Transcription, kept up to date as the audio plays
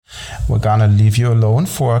We're gonna leave you alone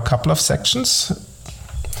for a couple of sections.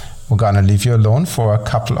 We're gonna leave you alone for a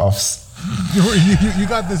couple of... You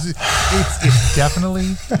got this. It's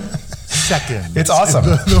definitely seconds. It's awesome.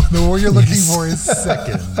 The word you're looking for is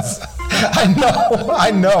seconds.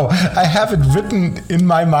 I know. I have it written in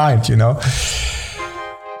my mind, you know.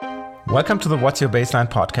 Welcome to the What's Your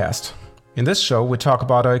Baseline podcast. In this show, we talk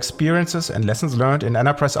about our experiences and lessons learned in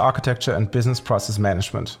enterprise architecture and business process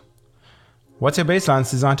management. What's Your Baseline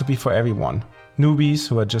is designed to be for everyone. Newbies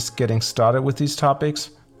who are just getting started with these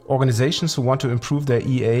topics, organizations who want to improve their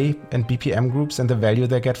EA and BPM groups and the value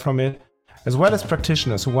they get from it, as well as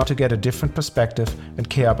practitioners who want to get a different perspective and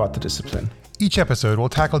care about the discipline. Each episode will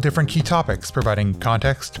tackle different key topics, providing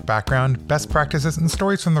context, background, best practices, and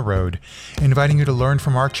stories from the road, inviting you to learn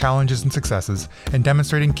from our challenges and successes, and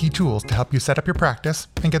demonstrating key tools to help you set up your practice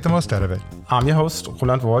and get the most out of it. I'm your host,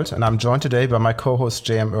 Roland Wolt, and I'm joined today by my co-host,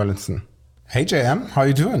 JM Erlandson. Hey JM, how are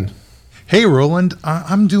you doing? Hey Roland,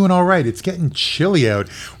 I'm doing all right. It's getting chilly out.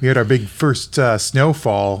 We had our big first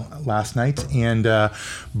snowfall last night, and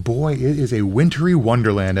boy, it is a wintry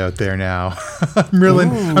wonderland out there now. I'm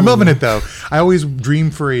loving it though. I always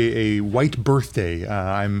dream for a white birthday.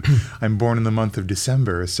 I'm born in the month of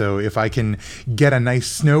December, so if I can get a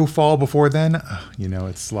nice snowfall before then,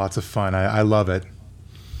 it's lots of fun. I love it.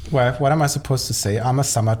 Well, what am I supposed to say? I'm a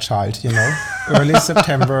summer child, Early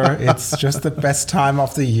September, it's just the best time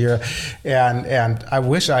of the year. And I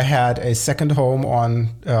wish I had a second home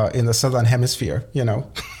in the Southern Hemisphere,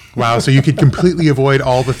 Wow, so you could completely avoid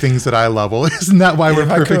all the things that I love. Well, isn't that why we're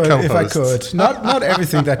perfect co-hosts? If I could. Not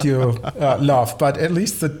everything that you love, but at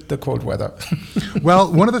least the cold weather.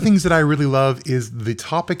 Well, one of the things that I really love is the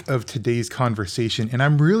topic of today's conversation, and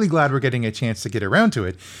I'm really glad we're getting a chance to get around to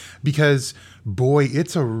it because, boy,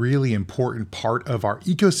 it's a really important part of our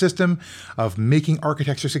ecosystem of making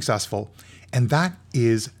architecture successful. And that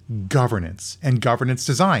is governance and governance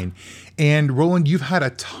design. And Roland, you've had a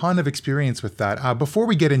ton of experience with that. Before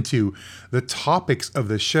we get into the topics of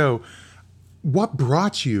the show, what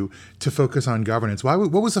brought you to focus on governance?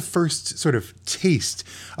 What was the first sort of taste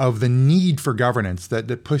of the need for governance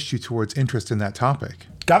that pushed you towards interest in that topic?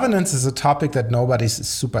 Governance is a topic that nobody's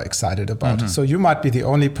super excited about. Mm-hmm. So you might be the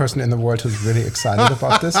only person in the world who's really excited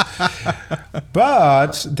about this.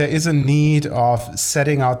 But there is a need of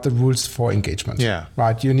setting out the rules for engagement. Yeah.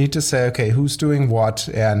 Right? You need to say, okay, who's doing what?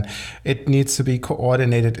 And it needs to be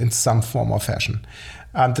coordinated in some form or fashion.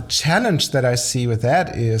 The challenge that I see with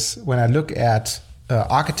that is when I look at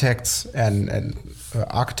architects and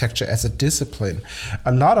architecture as a discipline,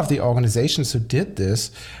 a lot of the organizations who did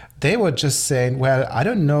this, they were just saying, well, I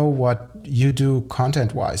don't know what you do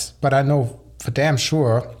content-wise, but I know for damn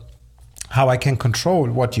sure how I can control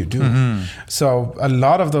what you do. Mm-hmm. So a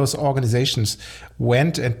lot of those organizations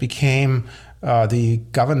went and became the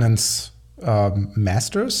governance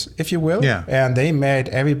masters, if you will, and they made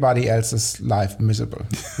everybody else's life miserable,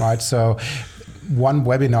 right? So one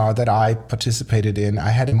webinar that I participated in, I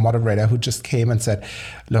had a moderator who just came and said,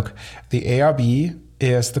 look, the ARB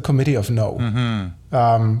is the committee of no,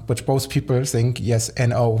 which most people think yes,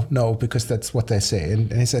 N-O, no, because that's what they say.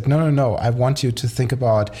 And he said, no, I want you to think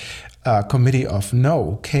about committee of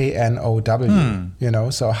no, K-N-O-W,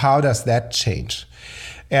 so how does that change?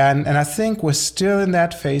 And I think we're still in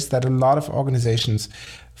that phase that a lot of organizations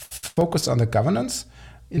focus on the governance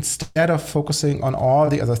instead of focusing on all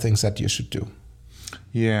the other things that you should do.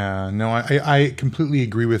 Yeah, no, I completely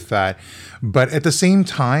agree with that. But at the same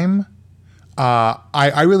time,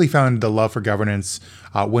 I really found the love for governance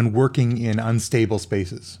when working in unstable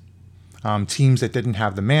spaces. Teams that didn't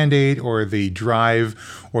have the mandate or the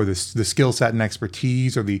drive or the skill set and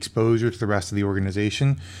expertise or the exposure to the rest of the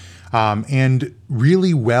organization. And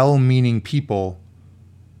really well-meaning people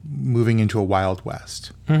moving into a Wild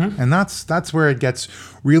West. Mm-hmm. And that's where it gets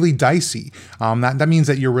really dicey. That means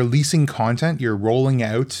that you're releasing content, you're rolling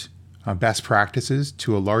out best practices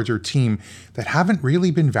to a larger team that haven't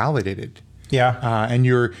really been validated. Yeah. And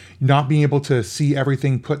you're not being able to see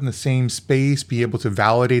everything put in the same space, be able to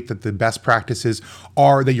validate that the best practices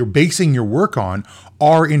that you're basing your work on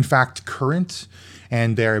are in fact current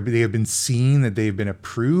and they have been seen, that they've been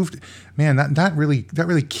approved. Man, that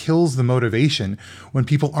really kills the motivation when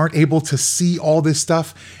people aren't able to see all this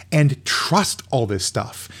stuff and trust all this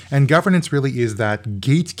stuff. And governance really is that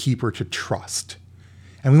gatekeeper to trust.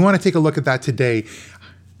 And we want to take a look at that today,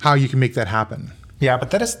 how you can make that happen. Yeah,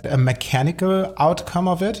 but that is a mechanical outcome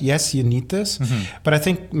of it. Yes, you need this. But I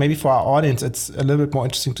think maybe for our audience, it's a little bit more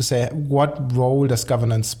interesting to say, what role does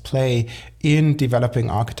governance play in developing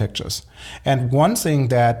architectures? And one thing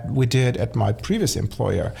that we did at my previous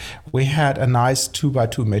employer, we had a nice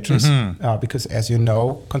 2x2 matrix, because as you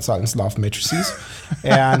know, consultants love matrices.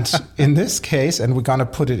 And in this case, and we're going to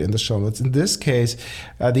put it in the show notes, in this case,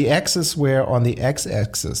 the axes were on the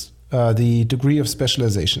x-axis, the degree of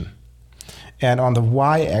specialization. And on the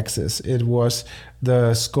y-axis, it was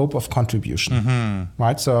the scope of contribution,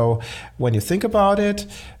 right? So when you think about it,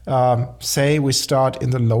 say we start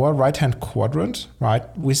in the lower right-hand quadrant, right?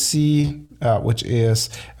 We see, which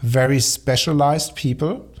is very specialized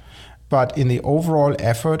people, but in the overall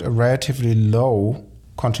effort, a relatively low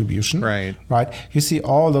contribution, right? You see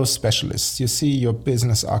all those specialists. You see your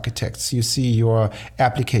business architects. You see your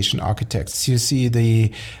application architects. You see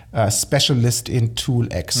the specialist in tool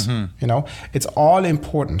X. You know, it's all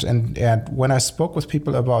important. And when I spoke with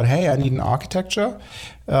people about, hey, I need an architecture,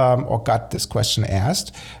 or got this question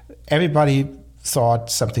asked, everybody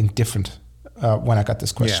thought something different when I got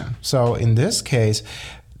this question. Yeah. So in this case,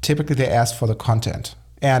 typically they ask for the content.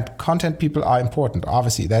 And content people are important.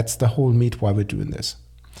 Obviously, that's the whole meat why we're doing this.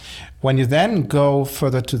 When you then go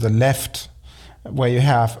further to the left, where you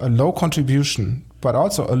have a low contribution, but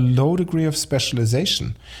also a low degree of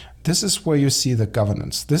specialization, this is where you see the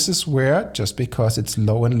governance. This is where, just because it's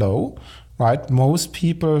low and low, right, most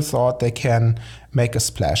people thought they can make a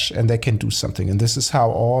splash and they can do something. And this is how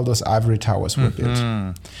all those ivory towers were built.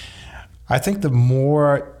 I think the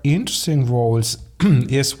more interesting roles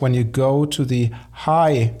is when you go to the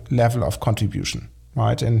high level of contribution,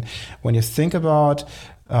 right? And when you think about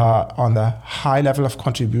on the high level of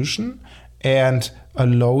contribution and a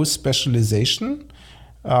low specialization,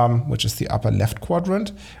 which is the upper left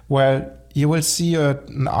quadrant, where you will see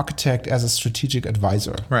an architect as a strategic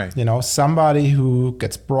advisor, right? You know, somebody who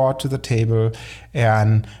gets brought to the table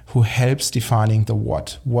and who helps defining the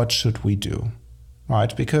what. What should we do?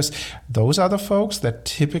 Right? Because those are the folks that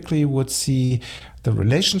typically would see the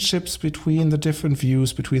relationships between the different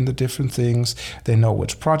views, between the different things. They know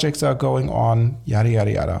which projects are going on, yada,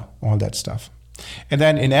 yada, yada, all that stuff. And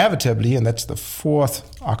then inevitably, and that's the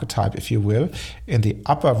fourth archetype, if you will, in the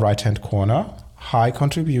upper right-hand corner, high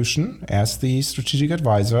contribution as the strategic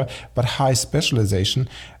advisor, but high specialization,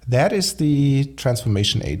 that is the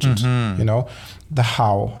transformation agent. You know, the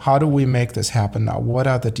how. How do we make this happen now? What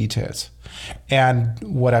are the details? And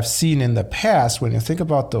what I've seen in the past, when you think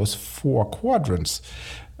about those four quadrants,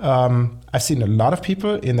 I've seen a lot of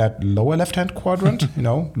people in that lower left-hand quadrant, you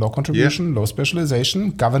know, low contribution, low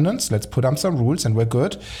specialization, governance, let's put up some rules and we're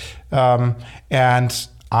good. And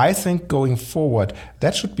I think going forward,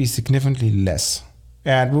 that should be significantly less.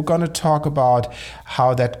 And we're going to talk about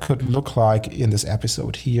how that could look like in this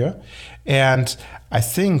episode here. And I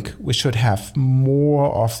think we should have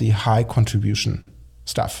more of the high contribution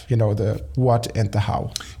stuff, you know, the what and the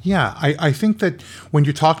how. Yeah, I think that when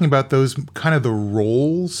you're talking about those kind of the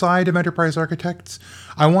role side of enterprise architects,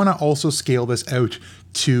 I want to also scale this out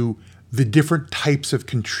to the different types of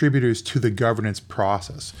contributors to the governance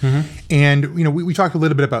process. And, you know, we talked a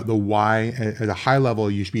little bit about the why at a high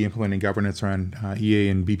level. You should be implementing governance around EA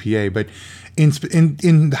and BPA, but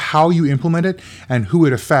in how you implement it and who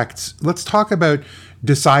it affects, let's talk about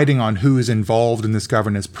deciding on who is involved in this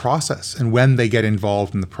governance process and when they get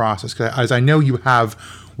involved in the process. 'Cause as I know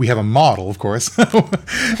we have a model, of course.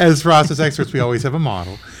 As process experts, we always have a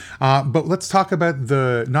model. But let's talk about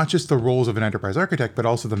not just the roles of an enterprise architect, but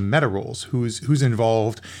also the meta roles, who's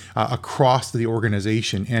involved across the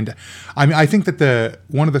organization. And I think that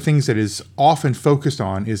one of the things that is often focused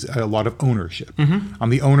on is a lot of ownership. On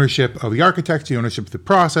the ownership of the architect, the ownership of the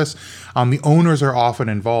process. The owners are often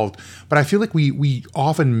involved, but I feel like we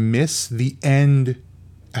often miss the end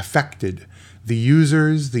affected. The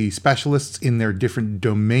users, the specialists in their different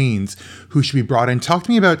domains who should be brought in. Talk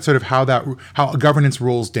to me about sort of how governance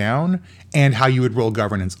rolls down and how you would roll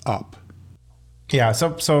governance up. Yeah,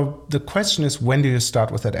 so the question is, when do you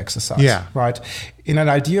start with that exercise? Yeah. Right? In an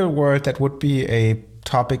ideal world, that would be a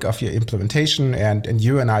topic of your implementation, and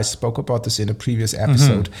you and I spoke about this in a previous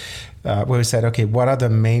episode, where we said, okay, what are the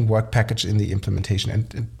main work package in the implementation?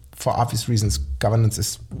 And for obvious reasons, governance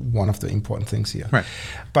is one of the important things here. Right.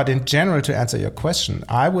 But in general, to answer your question,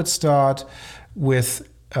 I would start with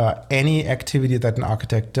any activity that an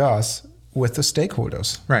architect does with the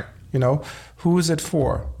stakeholders. Right. You know, who is it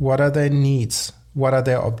for? What are their needs? What are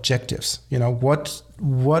their objectives? You know,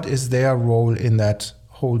 what is their role in that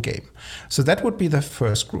whole game. So that would be the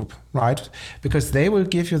first group, right? Because they will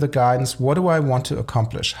give you the guidance. What do I want to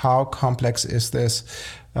accomplish? How complex is this?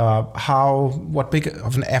 What big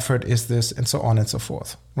of an effort is this? And so on and so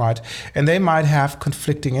forth, right? And they might have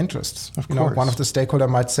conflicting interests. Of course. One of the stakeholder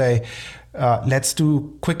might say, let's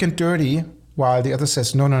do quick and dirty, while the other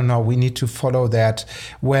says, no, we need to follow that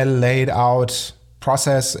well laid out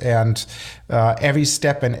process, and every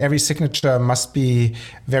step and every signature must be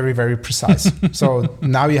very, very precise. So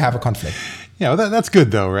now you have a conflict. Yeah, well, that's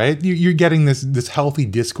good though, right? You're getting this healthy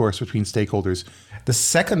discourse between stakeholders. The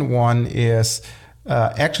second one is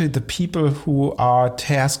actually the people who are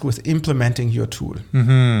tasked with implementing your tool,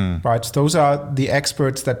 right? Those are the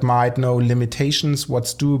experts that might know limitations,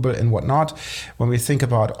 what's doable and what not. When we think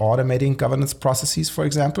about automating governance processes, for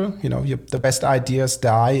example, the best ideas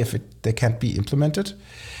die if they can't be implemented.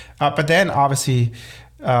 But then obviously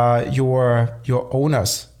your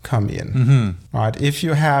owners come in, right? If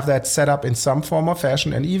you have that set up in some form or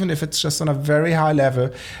fashion, and even if it's just on a very high level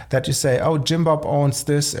that you say, oh, Jim Bob owns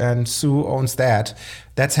this and Sue owns that,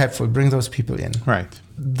 that's helpful. Bring those people in. Right.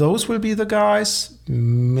 Those will be the guys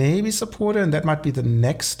maybe supported, and that might be the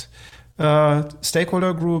next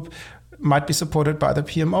stakeholder group, might be supported by the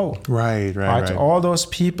PMO. Right. All those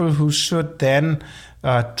people who should then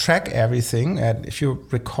track everything. And if you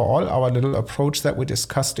recall our little approach that we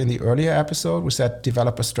discussed in the earlier episode, we said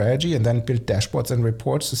develop a strategy and then build dashboards and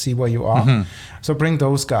reports to see where you are. So bring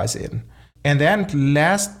those guys in. And then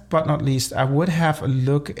last but not least, I would have a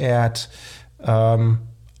look at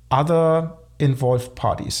other involved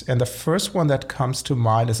parties. And the first one that comes to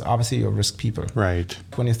mind is obviously your risk people. Right.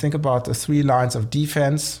 When you think about the 3 lines of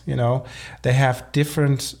defense, they have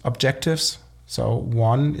different objectives. So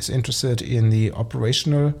one is interested in the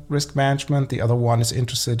operational risk management. The other one is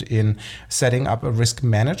interested in setting up a risk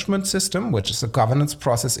management system, which is a governance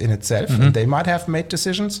process in itself. And they might have made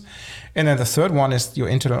decisions. And then the third one is your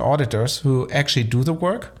internal auditors who actually do the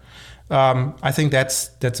work. I think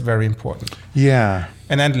that's very important. Yeah.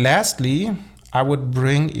 And then lastly, I would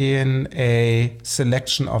bring in a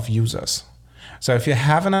selection of users. So if you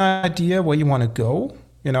have an idea where you want to go,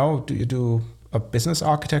 do you do a business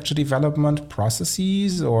architecture development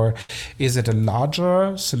processes, or is it a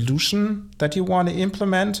larger solution that you want to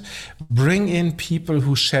implement? Bring in people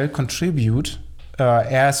who shall contribute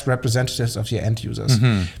as representatives of your end users,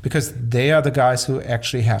 because they are the guys who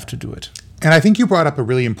actually have to do it. And I think you brought up a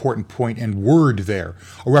really important point and word there,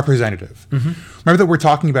 a representative. Remember that we're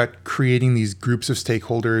talking about creating these groups of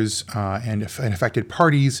stakeholders and affected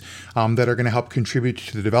parties that are going to help contribute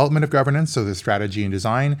to the development of governance, so the strategy and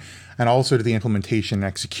design, and also to the implementation and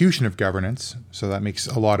execution of governance. So that makes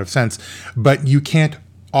a lot of sense. But you can't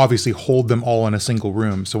obviously hold them all in a single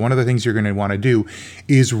room. So one of the things you're going to want to do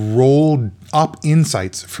is roll up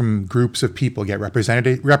insights from groups of people, get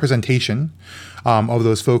representation of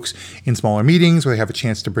those folks in smaller meetings where they have a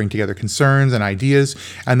chance to bring together concerns and ideas,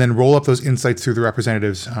 and then roll up those insights through the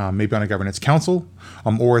representatives, maybe on a governance council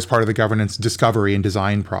or as part of the governance discovery and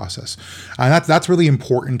design process. And that's really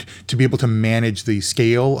important to be able to manage the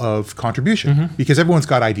scale of contribution, because everyone's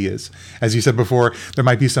got ideas. As you said before, there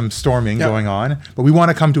might be some storming going on, but we want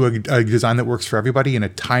to come to a design that works for everybody in a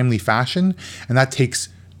timely fashion, and that takes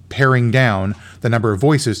paring down the number of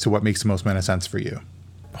voices to what makes the most amount of sense for you.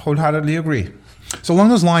 Wholeheartedly agree. So along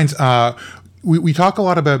those lines, we talk a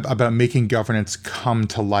lot about making governance come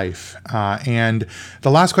to life. And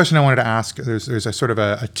the last question I wanted to ask, there's a sort of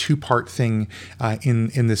a 2-part thing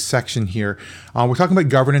in this section here. We're talking about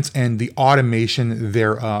governance and the automation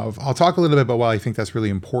thereof. I'll talk a little bit about why I think that's really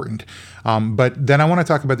important. But then I want to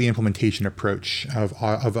talk about the implementation approach of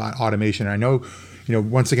automation. And I know,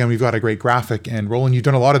 once again, we've got a great graphic, and Roland, you've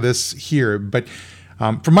done a lot of this here, but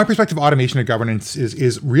from my perspective, automation of governance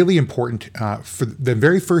is really important. For the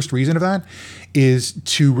very first reason of that is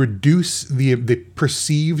to reduce the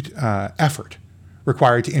perceived effort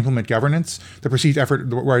required to implement governance, the perceived effort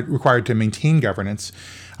required to maintain governance,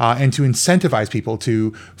 and to incentivize people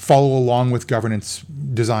to follow along with governance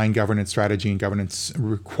design, governance strategy, and governance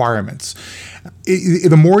requirements.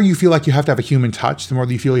 The more you feel like you have to have a human touch, the more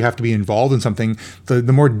you feel you have to be involved in something, the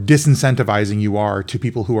more disincentivizing you are to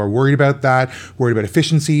people who are worried about that, worried about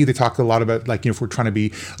efficiency. They talk a lot about, if we're trying to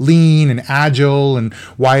be lean and agile and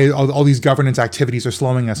why all these governance activities are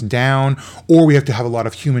slowing us down, or we have to have a lot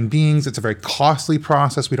of human beings. It's a very costly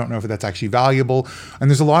process. We don't know if that's actually valuable. And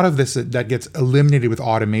there's a lot of this that gets eliminated with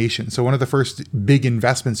automation. So one of the first big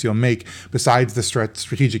investments you'll make, besides the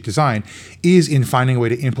strategic design, is in finding a way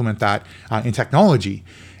to implement that in technology.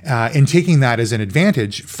 And taking that as an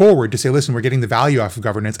advantage forward to say, listen, we're getting the value off of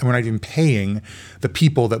governance and we're not even paying the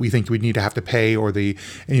people that we think we'd need to have to pay, or the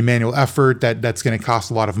manual effort that's going to cost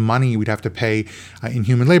a lot of money we'd have to pay in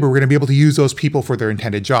human labor. We're going to be able to use those people for their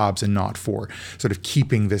intended jobs and not for sort of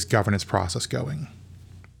keeping this governance process going.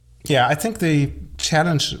 Yeah, I think the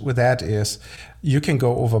challenge with that is you can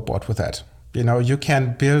go overboard with that. You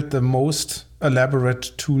can build the most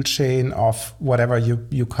elaborate tool chain of whatever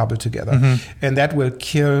you cobble together. And that will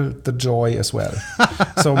kill the joy as well.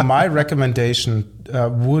 So my recommendation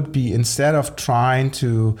would be, instead of trying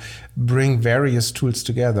to bring various tools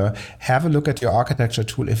together, have a look at your architecture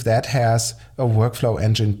tool if that has a workflow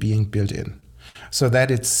engine being built in, so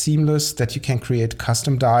that it's seamless, that you can create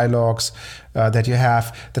custom dialogues, that you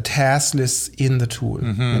have the task lists in the tool,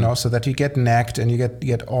 so that you get nagged and you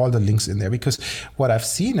get all the links in there. Because what I've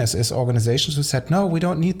seen is organizations who said, no, we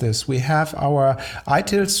don't need this. We have our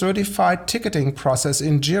ITIL certified ticketing process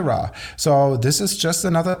in Jira. So this is just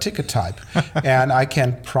another ticket type. And I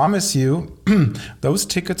can promise you, those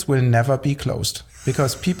tickets will never be closed,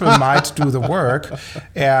 because people might do the work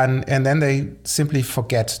and then they simply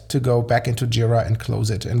forget to go back into Jira and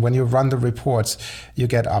close it. And when you run the reports, you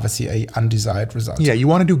get obviously a undesired result. Yeah, you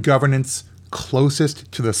want to do governance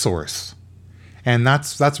closest to the source. And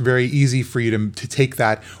that's very easy for you to take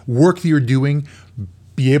that work that you're doing,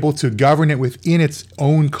 be able to govern it within its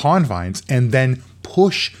own confines, and then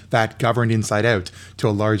push that governed inside out to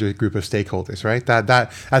a larger group of stakeholders, right?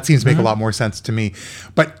 That seems to make a lot more sense to me.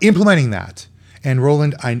 But implementing that, and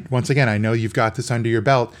Roland, once again, I know you've got this under your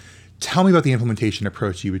belt. Tell me about the implementation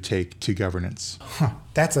approach you would take to governance.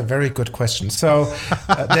 That's a very good question. So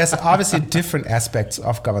there's obviously different aspects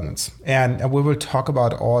of governance, and we will talk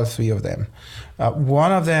about all three of them.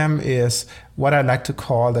 One of them is what I like to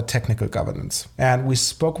call the technical governance. And we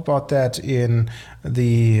spoke about that in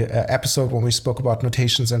the episode when we spoke about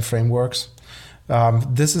notations and frameworks.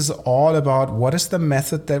 This is all about what is the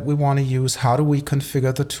method that we want to use, how do we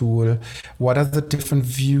configure the tool, what are the different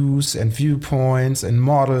views and viewpoints and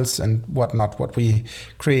models and whatnot, what we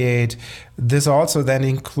create. This also then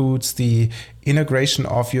includes the integration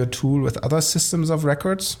of your tool with other systems of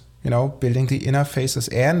records, building the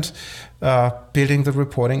interfaces and building the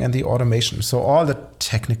reporting and the automation. So all the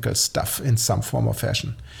technical stuff in some form or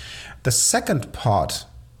fashion. The second part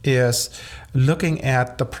is looking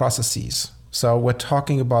at the processes. So we're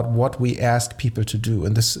talking about what we ask people to do.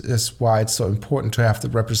 And this is why it's so important to have the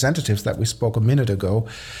representatives that we spoke a minute ago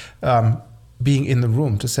being in the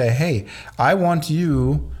room to say, hey, I want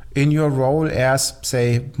you in your role as,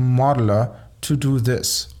 say, modeler to do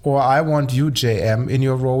this. Or I want you, JM, in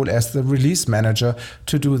your role as the release manager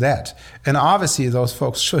to do that. And obviously those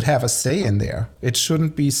folks should have a say in there. It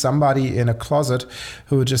shouldn't be somebody in a closet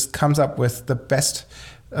who just comes up with the best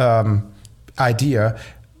idea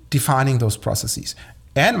defining those processes.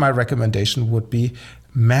 And my recommendation would be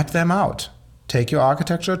map them out. Take your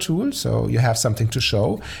architecture tool, so you have something to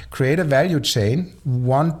show, create a value chain,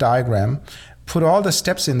 one diagram, put all the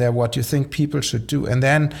steps in there, what you think people should do, and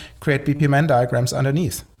then create BPMN diagrams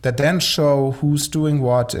underneath that then show who's doing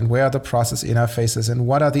what and where are the process interfaces and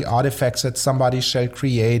what are the artifacts that somebody shall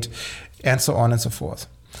create, and so on and so forth.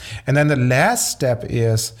 And then the last step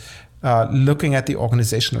is looking at the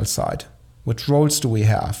organizational side. Which roles do we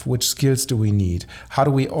have? Which skills do we need? How do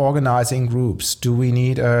we organize in groups? Do we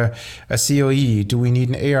need a COE? Do we need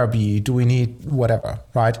an ARB? Do we need whatever,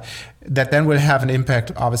 right? That then will have an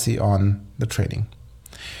impact, obviously, on the training.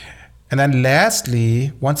 And then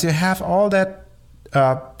lastly, once you have all that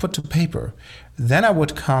put to paper, then I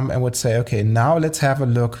would come and would say, okay, now let's have a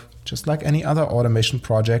look, just like any other automation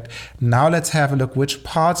project. Now let's have a look which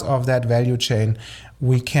parts of that value chain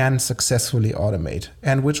we can successfully automate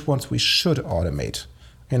and which ones we should automate,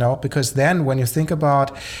 because then when you think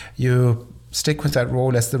about, you stick with that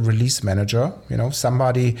role as the release manager,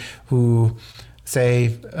 somebody who,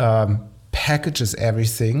 say, packages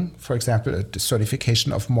everything, for example, a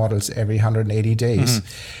certification of models every 180 days.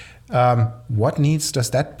 What needs does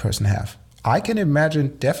that person have? I can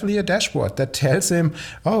imagine definitely a dashboard that tells him,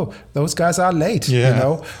 oh, those guys are late,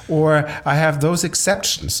 or I have those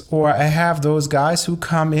exceptions, or I have those guys who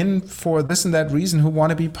come in for this and that reason who want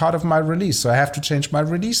to be part of my release, so I have to change my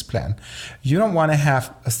release plan. You don't want to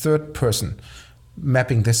have a third person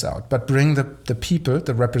mapping this out, but bring the people,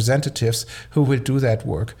 the representatives who will do that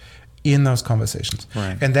work in those conversations.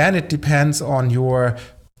 Right. And then it depends on your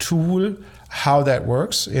tool how that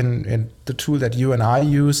works in the tool that you and I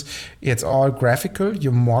use. It's all graphical.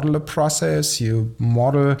 You model a process, you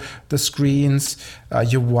model the screens,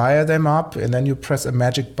 you wire them up, and then you press a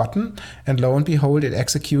magic button, and lo and behold, it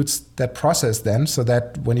executes that process then, so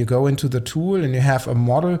that when you go into the tool and you have a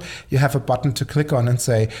model, you have a button to click on and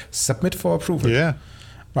say, submit for approval. Yeah.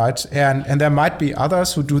 Right. And there might be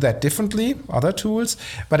others who do that differently, other tools.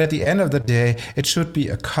 But at the end of the day, it should be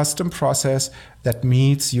a custom process that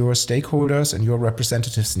meets your stakeholders and your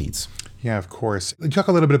representatives' needs. Yeah, of course. We'll talk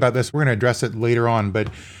a little bit about this. We're going to address it later on, but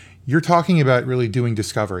you're talking about really doing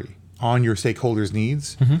discovery on your stakeholders'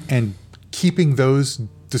 needs and keeping those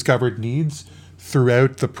discovered needs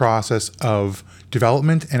throughout the process of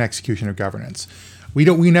development and execution of governance. We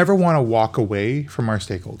never want to walk away from our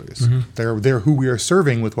stakeholders. They're who we are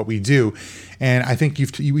serving with what we do. And I think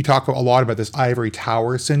we talk a lot about this ivory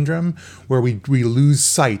tower syndrome, where we lose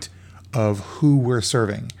sight of who we're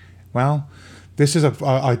serving. Well, this is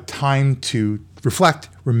a time to reflect,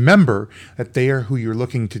 remember that they are who you're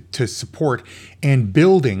looking to support, and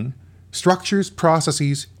building structures,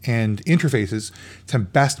 processes, and interfaces to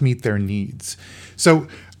best meet their needs. So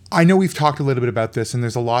I know we've talked a little bit about this, and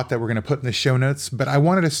there's a lot that we're going to put in the show notes, but I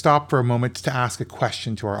wanted to stop for a moment to ask a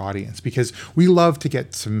question to our audience, because we love to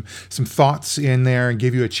get some thoughts in there and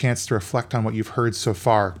give you a chance to reflect on what you've heard so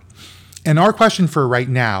far. And our question for right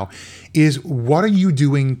now is, what are you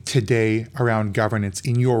doing today around governance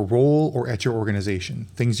in your role or at your organization?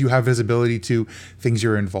 Things you have visibility to, things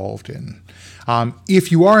you're involved in.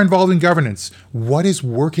 If you are involved in governance, what is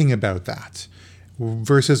working about that?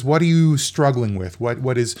 Versus what are you struggling with?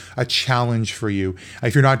 What is a challenge for you?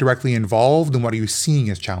 If you're not directly involved, then what are you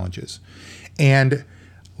seeing as challenges? And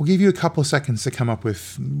we'll give you a couple of seconds to come up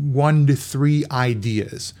with 1 to 3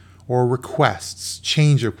 ideas or requests,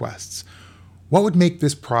 change requests. What would make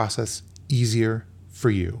this process easier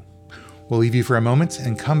for you? We'll leave you for a moment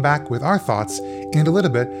and come back with our thoughts and a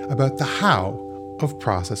little bit about the how of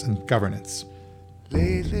process and governance.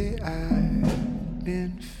 Lately I've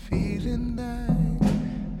been feeling like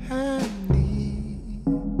I need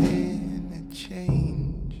a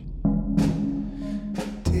change.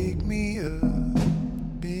 Take me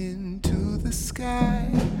up into the sky.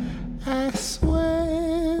 I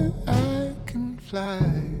swear I can fly.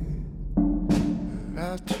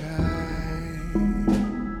 I'll try.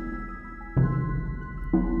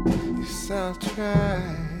 Yes, I'll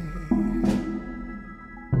try.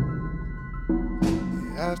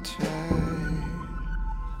 I'll try.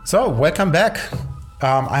 So, welcome back.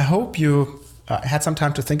 I hope you had some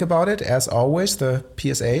time to think about it. As always, the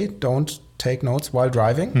PSA, don't take notes while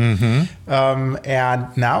driving.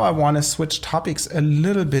 And now I want to switch topics a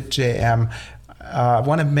little bit, JM. I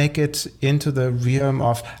want to make it into the realm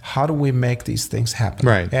of how do we make these things happen.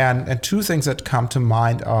 Right. And 2 things that come to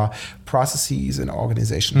mind are processes and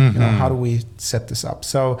organization. How do we set this up?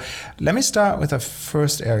 So let me start with the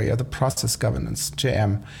first area, the process governance,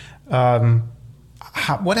 JM.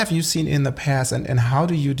 What have you seen in the past, and how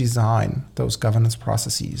do you design those governance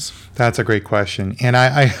processes? That's a great question. And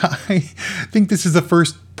I think this is the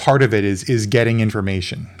first part of it is getting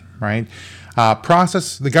information, right?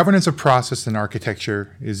 The governance of process and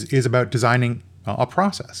architecture is about designing a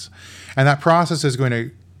process. And that process is going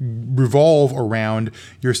to revolve around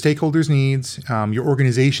your stakeholders' needs, your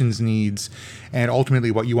organization's needs, and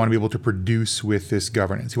ultimately what you want to be able to produce with this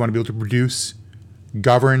governance. You want to be able to produce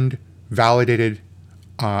governed, validated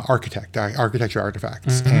architecture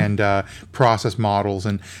artifacts and process models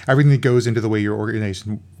and everything that goes into the way your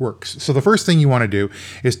organization works. So the first thing you want to do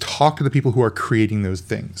is talk to the people who are creating those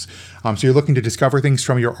things. So you're looking to discover things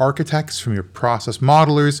from your architects, from your process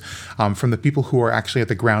modelers, from the people who are actually at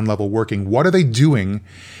the ground level working. What are they doing,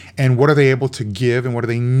 and what are they able to give, and what do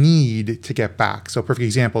they need to get back? So perfect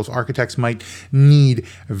examples, architects might need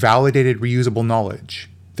validated reusable knowledge.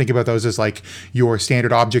 Think about those as like your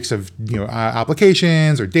standard objects of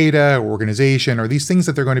applications or data or organization, or these things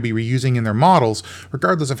that they're going to be reusing in their models,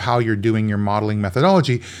 regardless of how you're doing your modeling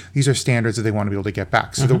methodology. These are standards that they want to be able to get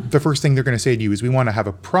back. So the first thing they're going to say to you is, we want to have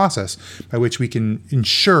a process by which we can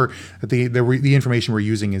ensure that the information we're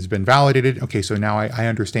using has been validated. Okay, so now I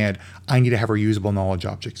understand I need to have reusable knowledge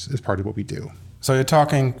objects as part of what we do. So you're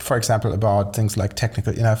talking, for example, about things like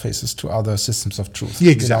technical interfaces to other systems of truth.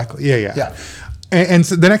 Yeah, exactly. Yeah. And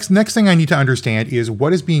so the next thing I need to understand is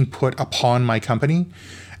what is being put upon my company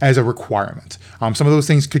as a requirement. Some of those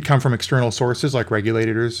things could come from external sources like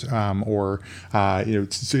regulators or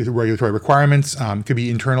regulatory requirements. Could be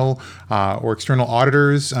internal or external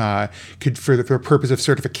auditors. Could for the purpose of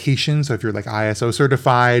certification. So if you're like ISO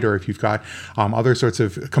certified, or if you've got other sorts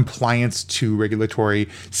of compliance to regulatory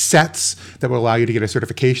sets that will allow you to get a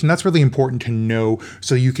certification, that's really important to know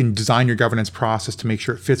so you can design your governance process to make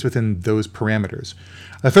sure it fits within those parameters.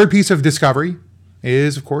 The third piece of discovery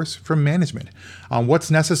is, of course, from management.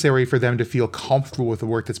 What's necessary for them to feel comfortable with the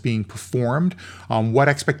work that's being performed? What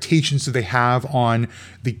expectations do they have on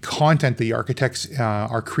the content the architects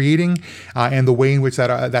are creating and the way in which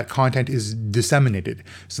that content is disseminated?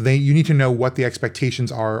 So you need to know what the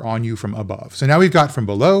expectations are on you from above. So now we've got from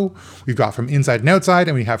below, we've got from inside and outside,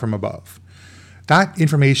 and we have from above. That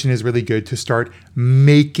information is really good to start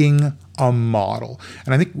making a model.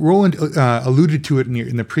 And I think Roland alluded to it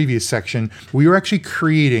in the previous section. We were actually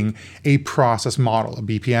creating a process model, a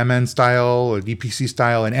BPMN style, a DPC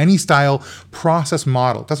style, and any style process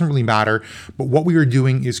model. It doesn't really matter. But what we were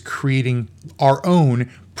doing is creating our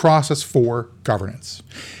own process for governance.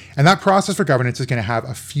 And that process for governance is going to have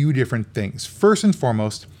a few different things. First and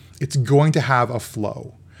foremost, it's going to have a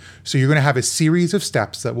flow. So you're going to have a series of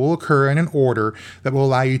steps that will occur in an order that will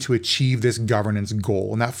allow you to achieve this governance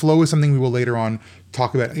goal. And that flow is something we will later on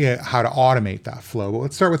talk about how to automate that flow. But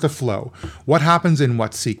let's start with the flow. What happens in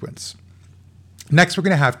what sequence? Next, we're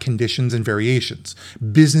going to have conditions and variations,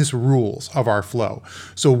 business rules of our flow.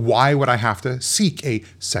 So why would I have to seek a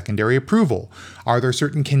secondary approval? Are there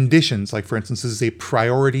certain conditions, like for instance, this is a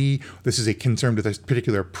priority, this is a concern with a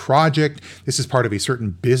particular project, this is part of a certain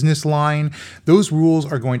business line? Those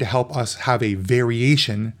rules are going to help us have a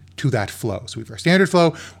variation to that flow. So we have our standard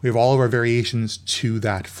flow, we have all of our variations to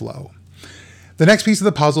that flow. The next piece of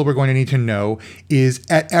the puzzle we're going to need to know is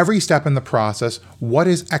at every step in the process, what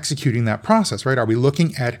is executing that process, right? Are we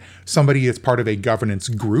looking at somebody that's part of a governance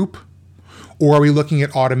group? Or are we looking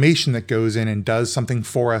at automation that goes in and does something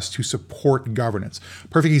for us to support governance?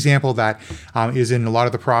 Perfect example of that is in a lot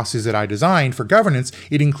of the processes that I designed for governance.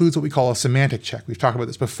 It includes what we call a semantic check. We've talked about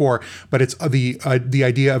this before, but it's the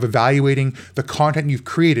idea of evaluating the content you've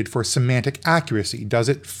created for semantic accuracy. Does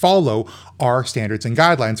it follow our standards and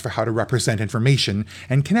guidelines for how to represent information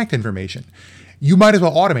and connect information? You might as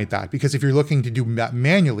well automate that, because if you're looking to do that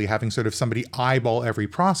manually, having sort of somebody eyeball every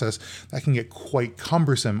process, that can get quite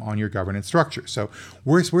cumbersome on your governance structure. So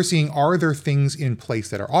we're seeing, are there things in place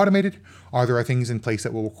that are automated? Are there things in place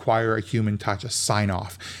that will require a human touch, a sign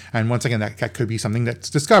off? And once again, that could be something that's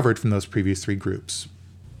discovered from those previous three groups.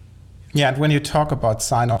 Yeah, and when you talk about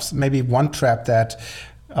sign-offs, maybe one trap that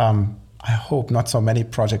I hope not so many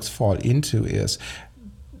projects fall into is,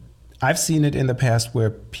 I've seen it in the past where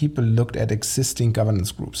people looked at existing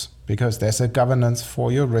governance groups, because there's a governance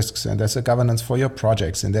for your risks, and there's a governance for your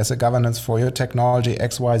projects, and there's a governance for your technology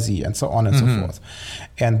XYZ, and so on and so forth.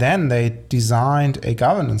 And then they designed a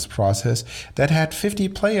governance process that had 50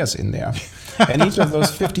 players in there. And each of those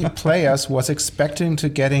 50 players was expecting to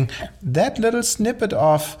getting that little snippet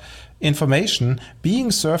of information being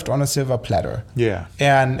served on a silver platter. Yeah.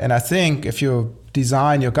 And I think if you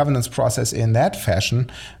design your governance process in that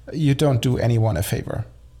fashion, you don't do anyone a favor.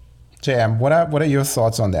 JM, what are your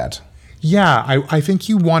thoughts on that? Yeah, I think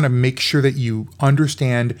you want to make sure that you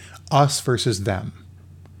understand us versus them,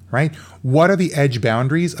 right? What are the edge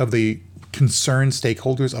boundaries of the concerned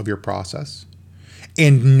stakeholders of your process?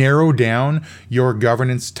 And narrow down your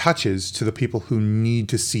governance touches to the people who need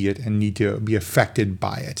to see it and need to be affected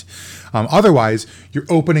by it. Otherwise, you're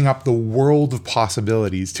opening up the world of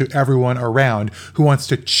possibilities to everyone around who wants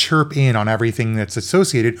to chirp in on everything that's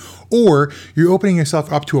associated, or you're opening yourself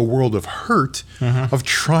up to a world of hurt, of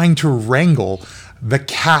trying to wrangle the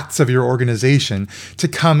cats of your organization to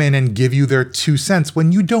come in and give you their 2 cents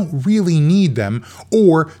when you don't really need them,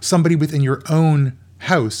 or somebody within your own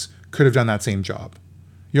house could have done that same job.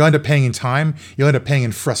 You'll end up paying in time, you'll end up paying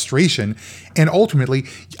in frustration, and ultimately,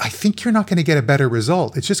 I think you're not going to get a better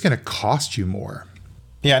result. It's just going to cost you more.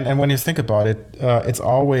 Yeah, and when you think about it, it's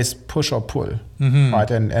always push or pull, right?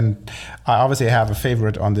 And I obviously have a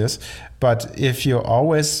favorite on this, but if you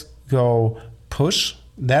always go push,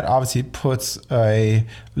 that obviously puts a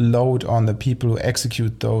load on the people who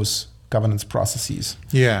execute those governance processes.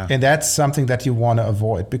 Yeah. And that's something that you want to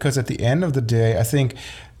avoid, because at the end of the day, I think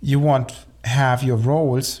you want have your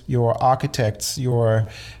roles, your architects, your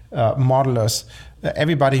modelers,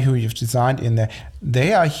 everybody who you've designed in there,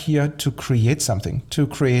 they are here to create something, to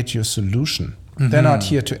create your solution. They're not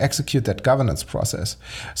here to execute that governance process.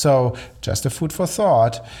 So just a food for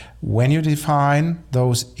thought, when you define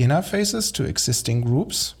those interfaces to existing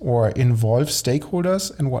groups or involve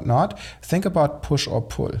stakeholders and whatnot, think about push or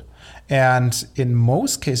pull. And in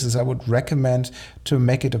most cases, I would recommend to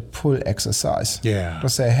make it a pull exercise. Yeah. To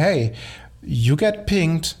say, hey, you get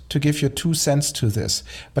pinged to give your 2 cents to this,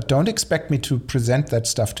 but don't expect me to present that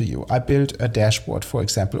stuff to you. I built a dashboard, for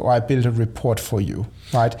example, or I built a report for you,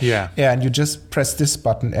 right? Yeah. And you just press this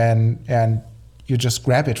button and you just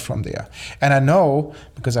grab it from there. And I know,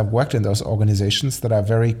 because I've worked in those organizations that are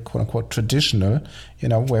very, quote unquote, traditional,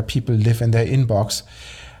 where people live in their inbox,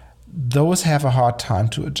 those have a hard time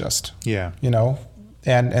to adjust. Yeah.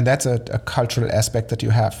 And that's a cultural aspect that you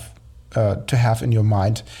have to have in your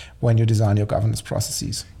mind when you design your governance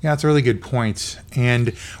processes. Yeah, that's a really good point.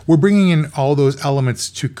 And we're bringing in all those elements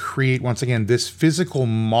to create, once again, this physical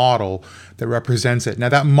model that represents it. Now,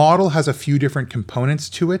 that model has a few different components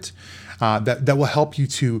to it that will help you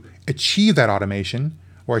to achieve that automation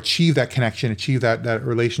or achieve that connection, achieve that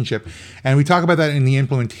relationship. And we talk about that in the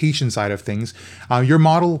implementation side of things. Your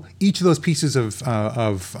model, each of those pieces of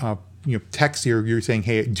text you're saying,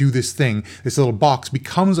 hey, do this thing, this little box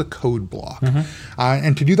becomes a code block.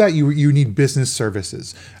 And to do that, you need business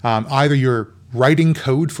services. Either you're writing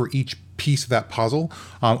code for each piece of that puzzle,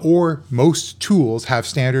 or most tools have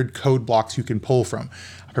standard code blocks you can pull from.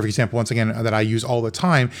 A perfect example, once again, that I use all the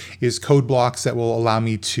time is code blocks that will allow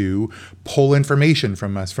me to pull information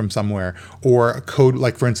from somewhere, or a code,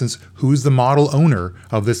 like for instance, who's the model owner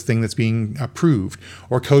of this thing that's being approved,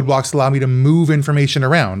 or code blocks allow me to move information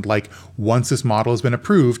around. Like once this model has been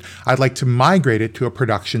approved, I'd like to migrate it to a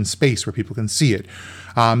production space where people can see it.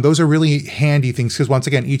 Those are really handy things because once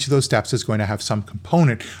again, each of those steps is going to have some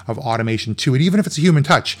component of automation to it, even if it's a human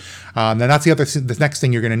touch. Then that's the next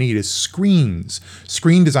thing you're going to need is screens.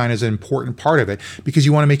 Screen design is an important part of it because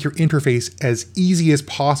you want to make your interface as easy as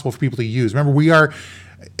possible for people to use. Remember, we are,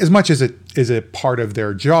 as much as it is a part of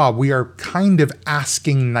their job, we are kind of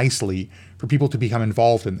asking nicely for people to become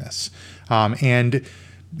involved in this. And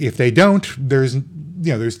if they don't, there's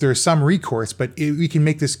some recourse, but we can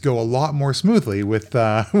make this go a lot more smoothly with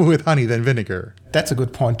honey than vinegar. That's a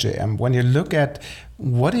good point, JM. When you look at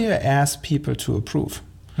what do you ask people to approve,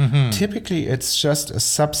 typically it's just a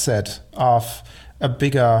subset of a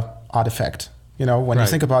bigger artifact. When you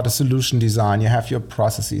think about a solution design, you have your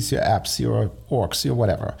processes, your apps, your orgs, your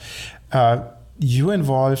whatever. You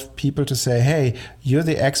involve people to say, hey, you're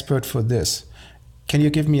the expert for this. Can you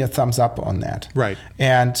give me a thumbs up on that? Right.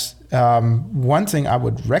 And one thing I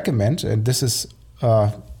would recommend, and this is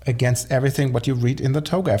against everything what you read in the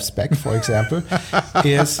TOGAF spec, for example,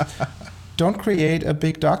 is don't create a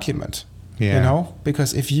big document. Yeah.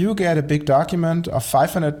 Because if you get a big document of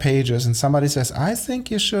 500 pages and somebody says, I think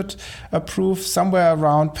you should approve somewhere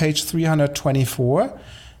around page 324,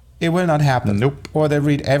 it will not happen. Nope. Or they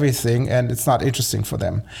read everything and it's not interesting for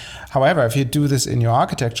them. However, if you do this in your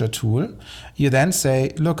architecture tool, you then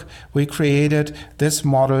say, look, we created this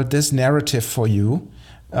model, this narrative for you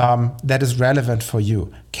that is relevant for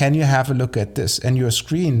you. Can you have a look at this? And your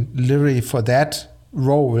screen literally for that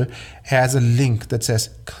role has a link that says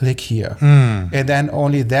click here. And then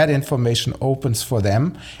only that information opens for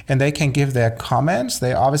them and they can give their comments.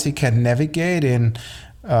 They obviously can navigate in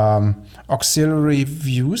auxiliary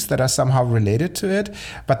views that are somehow related to it,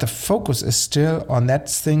 but the focus is still on that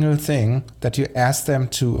single thing that you ask them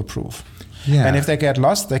to approve. Yeah. And if they get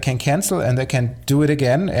lost, they can cancel and they can do it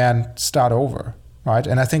again and start over. Right.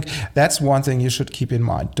 And I think that's one thing you should keep in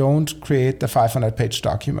mind. Don't create the 500-page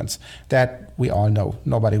documents that we all know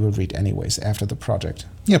nobody will read anyways after the project.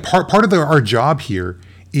 Yeah, part of our job here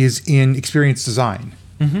is in experience design.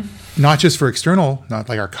 Not just for external, not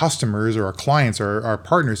like our customers or our clients or our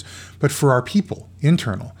partners, but for our people,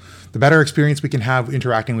 internal. The better experience we can have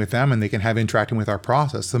interacting with them and they can have interacting with our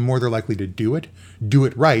process, the more they're likely to do it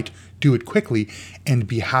right, do it quickly, and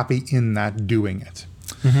be happy in that doing it.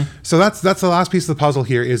 So that's the last piece of the puzzle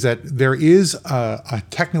here is that there is a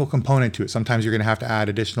technical component to it. Sometimes you're going to have to add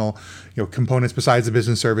additional components besides the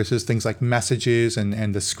business services, things like messages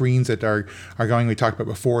and the screens that are going, we talked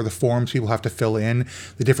about before, the forms people have to fill in,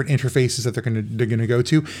 the different interfaces that they're going to go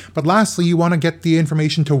to. But lastly, you want to get the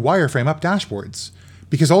information to wireframe up dashboards.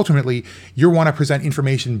 Because ultimately, you want to present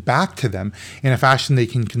information back to them in a fashion they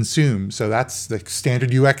can consume. So that's the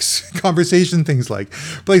standard UX conversation, things like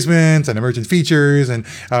placements and emergent features and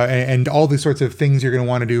all these sorts of things you're going to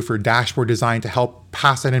want to do for dashboard design to help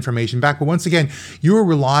pass that information back. But once again, you are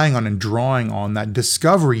relying on and drawing on that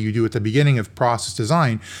discovery you do at the beginning of process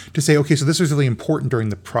design to say, okay, so this was really important during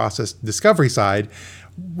the process discovery side.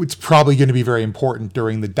 It's probably going to be very important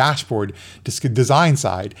during the dashboard design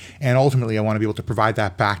side. And ultimately, I want to be able to provide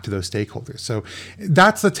that back to those stakeholders. So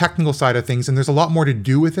that's the technical side of things. And there's a lot more to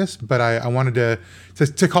do with this, but I wanted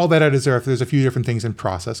to call that out as if there's a few different things in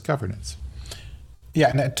process governance.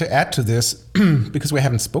 Yeah, and to add to this, because we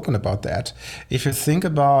haven't spoken about that, if you think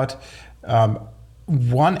about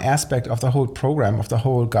one aspect of the whole program, of the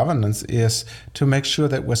whole governance, is to make sure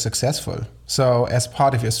that we're successful. So as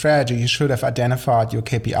part of your strategy, you should have identified your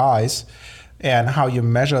KPIs and how you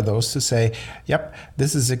measure those to say, yep,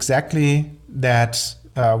 this is exactly that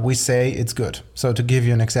we say it's good. So to give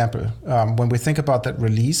you an example, when we think about that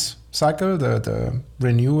release cycle, the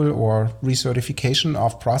renewal or recertification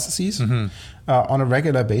of processes on a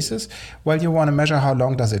regular basis, well, you want to measure how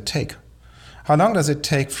long does it take. How long does it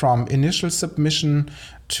take from initial submission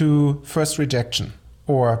to first rejection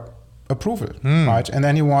or approval, right? And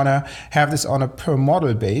then you want to have this on a per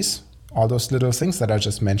model base, all those little things that I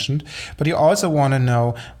just mentioned. But you also want to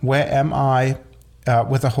know, where am I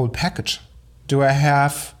with the whole package? Do I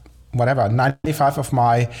have, 95 of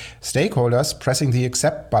my stakeholders pressing the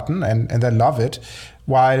accept button and they love it,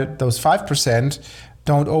 while those 5%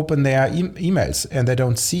 don't open their emails and they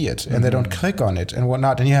don't see it and they don't click on it and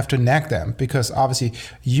whatnot, and you have to nag them, because obviously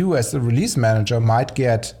you as the release manager might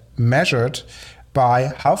get measured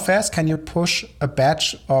by how fast can you push a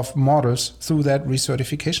batch of models through that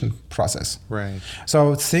recertification process. Right.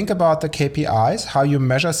 So think about the KPIs, how you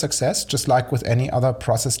measure success, just like with any other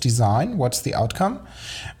process design, what's the outcome,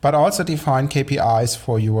 but also define KPIs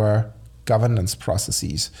for your governance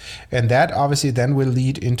processes. And that obviously then will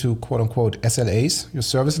lead into quote unquote SLAs, your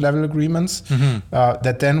service level agreements,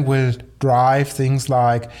 that then will drive things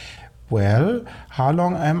like, well, how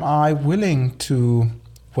long am I willing to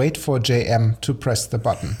wait for JM to press the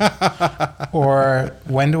button? Or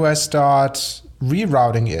when do I start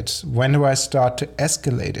rerouting it? When do I start to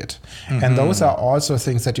escalate it? And those are also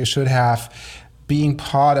things that you should have being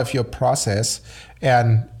part of your process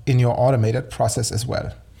and in your automated process as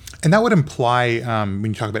well. And that would imply, when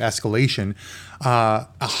you talk about escalation, a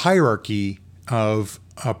hierarchy of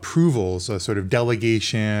approvals, a sort of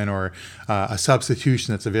delegation or a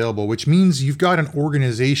substitution that's available, which means you've got an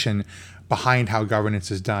organization behind how governance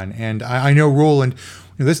is done. And I know, Roland,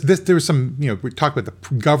 there's some, we talk about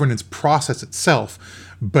the governance process itself,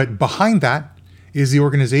 but behind that is the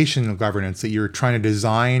organizational governance that you're trying to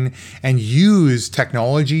design and use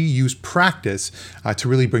technology, use practice to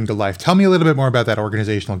really bring to life. Tell me a little bit more about that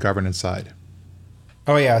organizational governance side.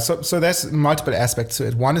 Oh yeah, so there's multiple aspects to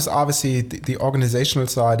it. One is obviously the organizational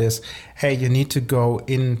side is, hey, you need to go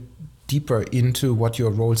in deeper into what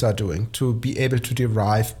your roles are doing to be able to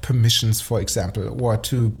derive permissions, for example, or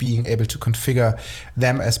to being able to configure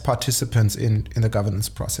them as participants in the governance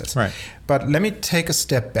process. Right. But let me take a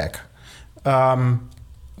step back.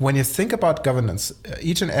 When you think about governance,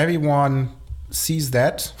 each and every one sees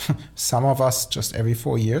that, some of us just every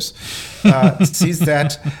 4 years, sees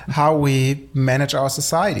that how we manage our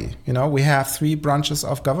society. We have 3 branches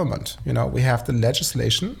of government. We have the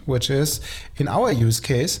legislation, which is, in our use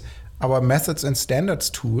case, our methods and standards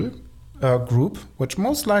tool group, which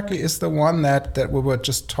most likely is the one that we were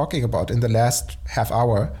just talking about in the last half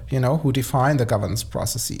hour, who define the governance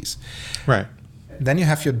processes. Right. Then you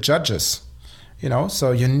have your judges.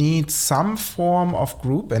 So you need some form of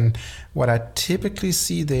group, and what I typically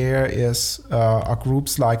see there is are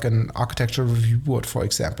groups like an architecture review board, for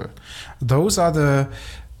example. Those are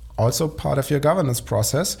also part of your governance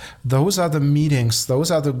process. Those are the meetings, those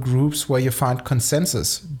are the groups where you find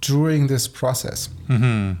consensus during this process.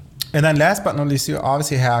 And then last but not least, you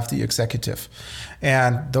obviously have the executive.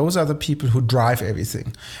 And those are the people who drive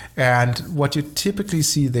everything. And what you typically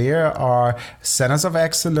see there are centers of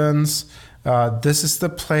excellence. This is the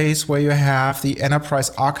place where you have the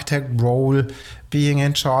enterprise architect role being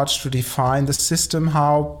in charge to define the system,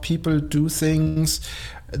 how people do things.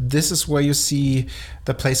 This is where you see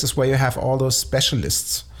the places where you have all those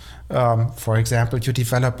specialists. For example, your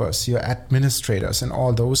developers, your administrators, and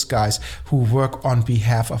all those guys who work on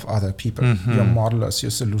behalf of other people, your modelers,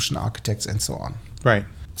 your solution architects, and so on. Right.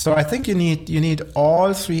 So I think you need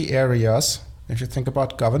all 3 areas if you think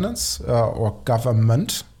about governance or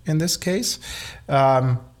government in this case.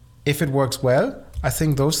 If it works well, I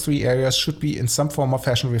think those 3 areas should be in some form or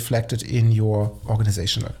fashion reflected in your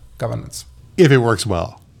organizational governance. If it works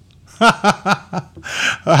well.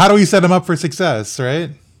 How do we set them up for success,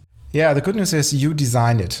 right? Yeah, the good news is you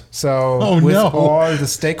design it. So all the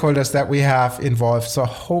stakeholders that we have involved, so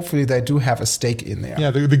hopefully they do have a stake in there. Yeah,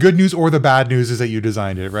 the good news or the bad news is that you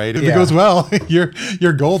designed it, right? If it goes well,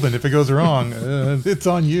 you're golden. If it goes wrong, it's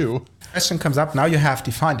on you. Question comes up, now you have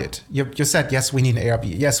defined it. You said, yes, we need an ARB.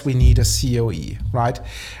 Yes, we need a COE, right?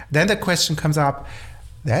 Then the question comes up,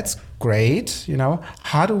 that's great,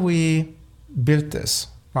 how do we build this,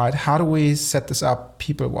 right? How do we set this up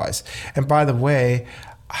people-wise? And by the way,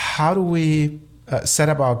 how do we set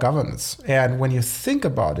up our governance. And when you think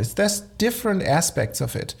about it, there's different aspects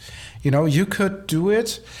of it. You could do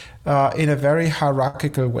it in a very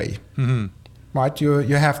hierarchical way. Right?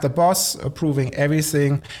 You have the boss approving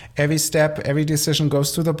everything, every step, every decision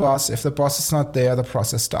goes to the boss. If the boss is not there, the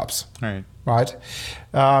process stops. Right?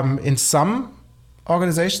 In some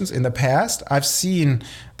organizations in the past, I've seen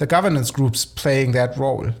the governance groups playing that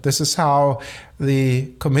role. This is how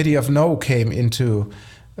the Committee of No came into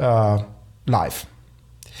life.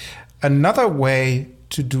 Another way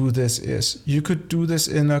to do this is you could do this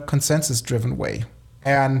in a consensus-driven way.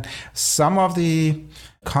 And some of the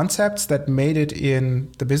concepts that made it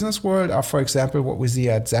in the business world are, for example, what we see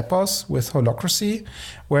at Zappos with Holacracy,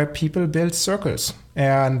 where people build circles.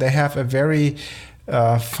 And they have a very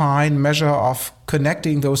fine measure of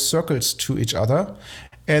connecting those circles to each other.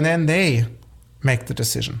 And then they make the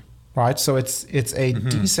decision, right? So it's a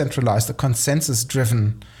decentralized, a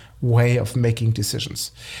consensus-driven way of making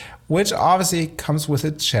decisions, which obviously comes with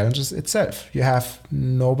its challenges itself. You have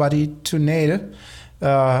nobody to nail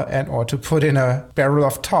or to put in a barrel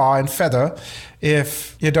of tar and feather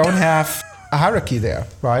if you don't have a hierarchy there,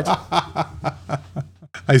 right?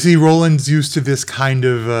 I see Roland's used to this kind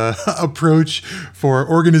of approach for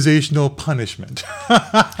organizational punishment.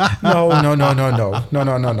 No.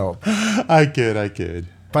 I kid.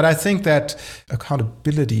 But I think that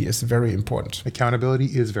accountability is very important. Accountability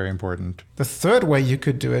is very important. The third way you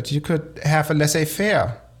could do it, you could have a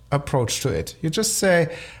laissez-faire approach to it. You just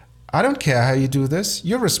say, I don't care how you do this.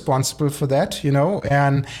 You're responsible for that,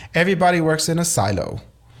 and everybody works in a silo,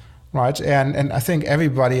 right? And I think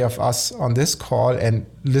everybody of us on this call and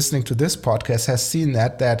listening to this podcast has seen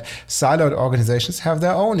that siloed organizations have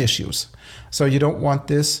their own issues. So you don't want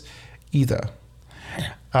this either.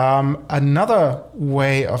 Another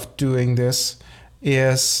way of doing this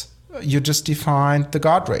is you just define the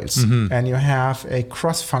guardrails and you have a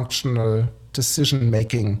cross-functional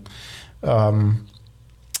decision-making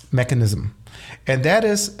mechanism. And that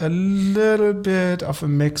is a little bit of a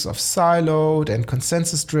mix of siloed and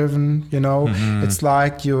consensus-driven. It's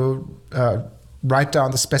like you write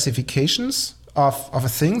down the specifications of a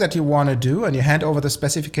thing that you want to do, and you hand over the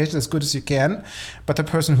specification as good as you can, but the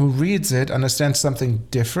person who reads it understands something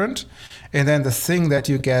different, and then the thing that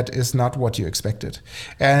you get is not what you expected.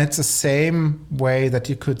 And it's the same way that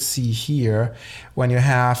you could see here when you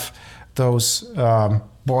have those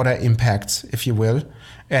border impacts, if you will,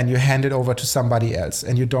 and you hand it over to somebody else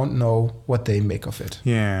and you don't know what they make of it.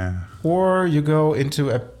 Yeah. Or you go into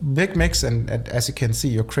a big mix, and as you can see,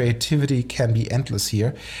 your creativity can be endless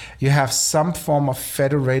here. You have some form of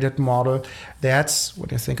federated model. That's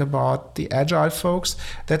what you think about the agile folks.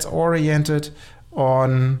 That's oriented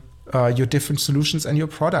on your different solutions and your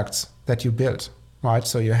products that you build, right?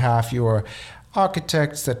 So you have your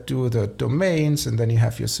architects that do the domains, and then you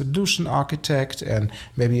have your solution architect, and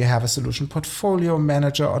maybe you have a solution portfolio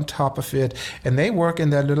manager on top of it, and they work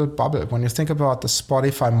in their little bubble. When you think about the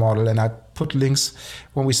Spotify model, and I put links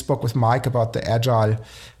when we spoke with Mike about the agile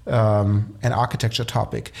and architecture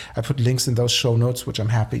topic, I put links in those show notes, which I'm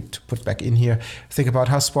happy to put back in here. Think about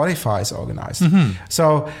how Spotify is organized.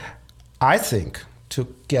 So I think, to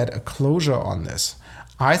get a closure on this,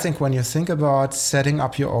 I think when you think about setting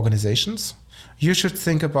up your organizations, you should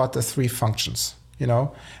think about the three functions,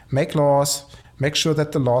 make laws, make sure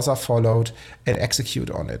that the laws are followed, and execute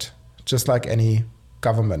on it, just like any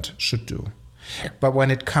government should do. But when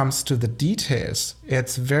it comes to the details,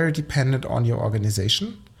 it's very dependent on your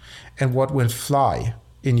organization and what will fly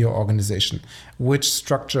in your organization, which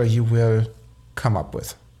structure you will come up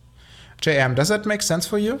with. JM, does that make sense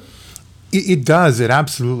for you? It does. It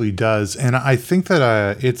absolutely does. And I think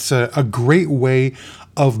that it's a great way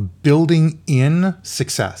of building in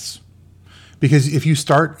success. Because if you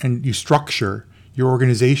start and you structure your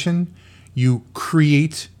organization, you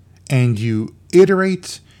create and you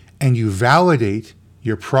iterate and you validate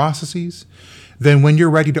your processes, then when you're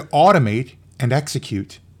ready to automate and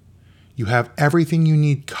execute, you have everything you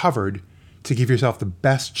need covered to give yourself the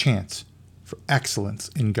best chance for excellence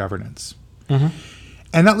in governance.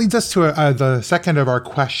 And that leads us to the second of our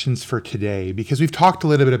questions for today, because we've talked a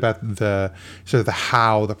little bit about the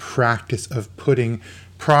how, the practice of putting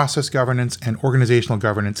process governance and organizational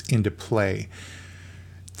governance into play.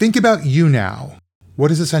 Think about you now.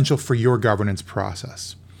 What is essential for your governance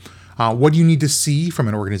process? What do you need to see from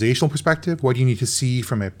an organizational perspective? What do you need to see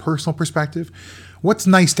from a personal perspective? What's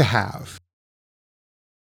nice to have?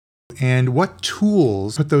 And what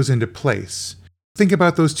tools put those into place? Think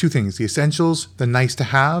about those two things, the essentials, the nice to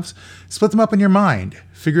haves. Split them up in your mind.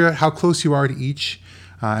 Figure out how close you are to each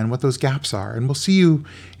and what those gaps are. And we'll see you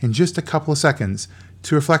in just a couple of seconds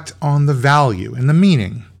to reflect on the value and the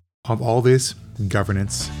meaning of all this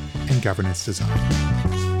governance and governance design.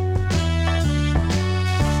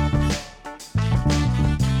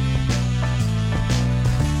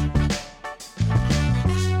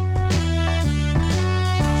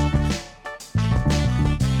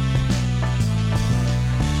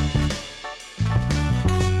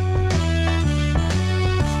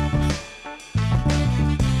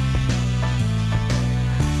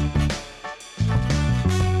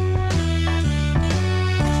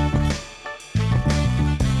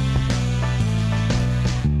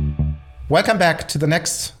 Welcome back to the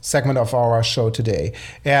next segment of our show today.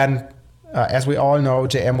 And as we all know,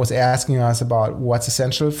 JM was asking us about what's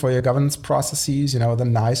essential for your governance processes, the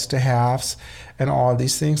nice to haves and all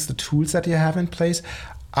these things, the tools that you have in place.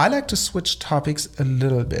 I like to switch topics a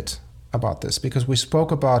little bit about this because we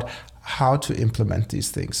spoke about how to implement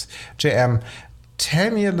these things. JM, tell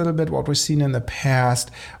me a little bit what we've seen in the past.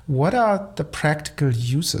 What are the practical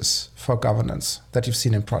uses for governance that you've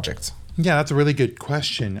seen in projects? Yeah, that's a really good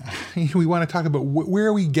question. We want to talk about where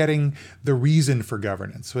are we getting the reason for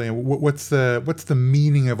governance? What's the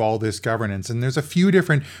meaning of all this governance? And there's a few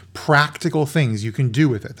different practical things you can do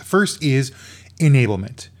with it. The first is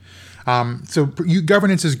enablement.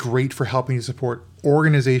 Governance is great for helping to support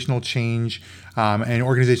organizational change and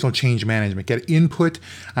organizational change management, get input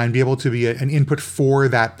and be able to be an input for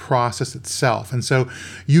that process itself. And so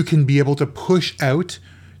you can be able to push out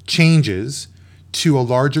changes to a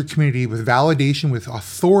larger community with validation, with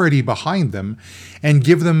authority behind them, and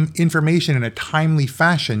give them information in a timely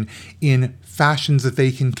fashion, in fashions that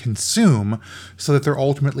they can consume, so that they're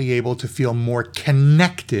ultimately able to feel more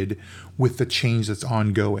connected with the change that's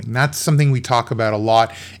ongoing. That's something we talk about a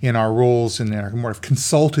lot in our roles and in our more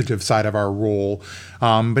consultative side of our role.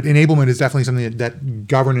 But enablement is definitely something that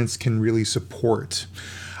governance can really support.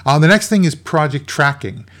 The next thing is project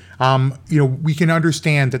tracking. We can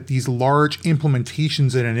understand that these large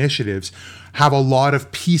implementations and initiatives have a lot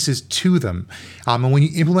of pieces to them. And when you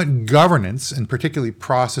implement governance, and particularly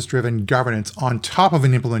process-driven governance, on top of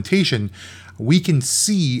an implementation, we can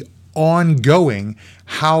see ongoing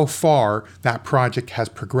how far that project has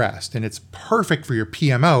progressed. And it's perfect for your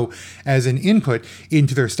PMO as an input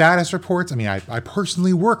into their status reports. I mean, I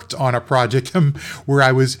personally worked on a project where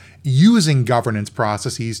I was using governance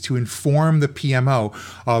processes to inform the PMO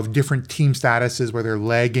of different team statuses, where they're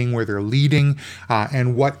lagging, where they're leading,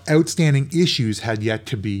 and what outstanding issues had yet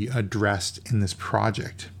to be addressed in this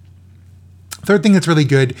project. Third thing that's really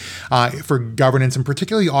good for governance, and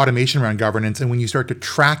particularly automation around governance, and when you start to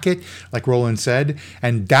track it, like Roland said,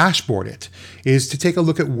 and dashboard it, is to take a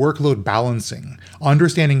look at workload balancing,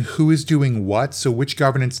 understanding who is doing what, so which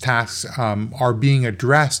governance tasks are being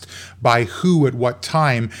addressed by who at what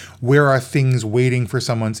time, where are things waiting for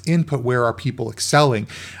someone's input, where are people excelling,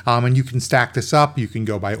 and you can stack this up. You can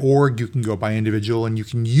go by org, you can go by individual, and you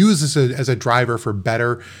can use this as a driver for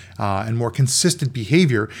better and more consistent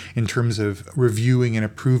behavior in terms of reviewing and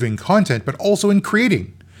approving content, but also in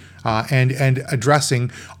creating and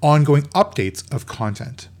addressing ongoing updates of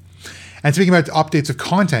content. And speaking about updates of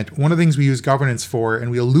content, one of the things we use governance for,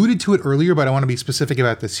 and we alluded to it earlier, but I want to be specific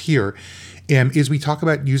about this here, is we talk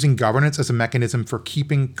about using governance as a mechanism for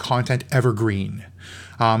keeping content evergreen.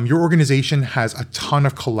 Your organization has a ton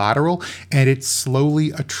of collateral, and it's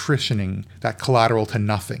slowly attritioning that collateral to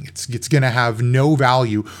nothing. It's going to have no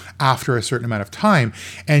value after a certain amount of time.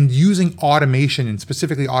 And using automation, and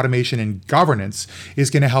specifically automation in governance,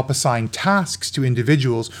 is going to help assign tasks to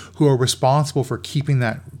individuals who are responsible for keeping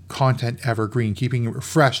that content evergreen, keeping it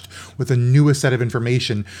refreshed with the newest set of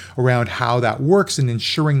information around how that works, and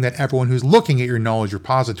ensuring that everyone who's looking at your knowledge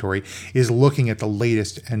repository is looking at the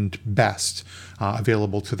latest and best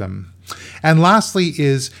available to them. And lastly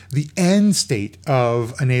is the end state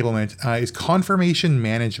of enablement is confirmation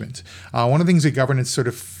management. One of the things that governance sort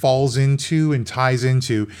of falls into and ties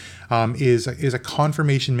into is a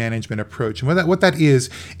confirmation management approach. And what that is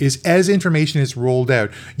as information is rolled out,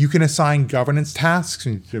 you can assign governance tasks.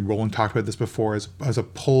 And Roland talked about this before as a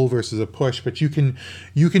pull versus a push, but you can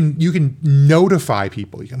notify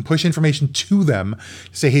people. You can push information to them,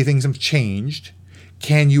 say, hey, things have changed.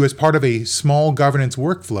 Can you, as part of a small governance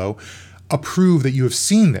workflow, approve that you have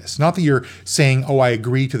seen this? Not that you're saying, oh, I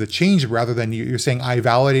agree to the change, rather than you're saying, I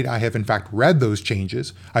validate, I have in fact read those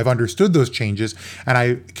changes, I've understood those changes, and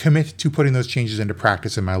I commit to putting those changes into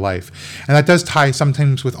practice in my life. And that does tie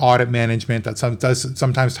sometimes with audit management, that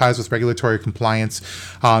sometimes ties with regulatory compliance.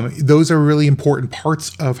 Those are really important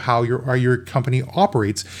parts of how your company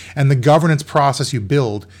operates, and the governance process you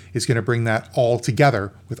build is going to bring that all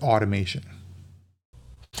together with automation.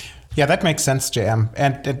 Yeah, that makes sense, JM.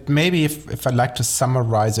 And maybe if I'd like to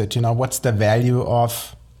summarize it, what's the value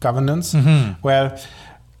of governance? Well,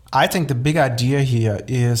 I think the big idea here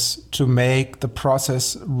is to make the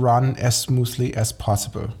process run as smoothly as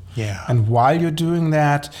possible. Yeah. And while you're doing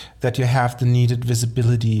that you have the needed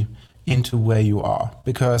visibility into where you are.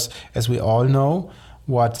 Because as we all know,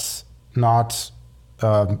 what's not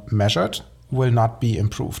measured will not be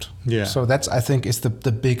improved. Yeah. So that's, I think, is the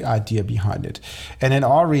big idea behind it. And in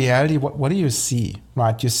our reality, what do you see,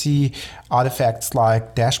 right? You see artifacts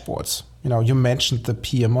like dashboards. You mentioned the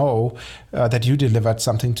PMO, that you delivered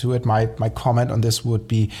something to it. My comment on this would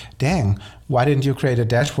be, dang, why didn't you create a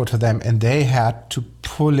dashboard for them? And they had to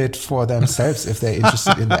pull it for themselves if they're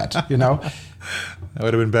interested in that, That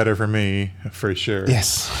would have been better for me, for sure.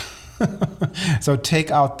 Yes. So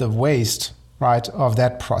take out the waste, right, of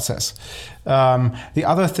that process. The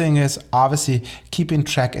other thing is obviously keeping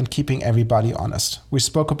track and keeping everybody honest. We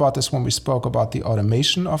spoke about this when we spoke about the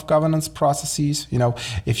automation of governance processes.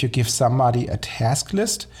 If you give somebody a task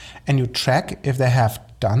list and you track if they have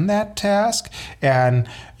done that task, and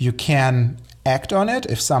you can act on it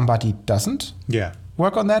if somebody doesn't. Yeah.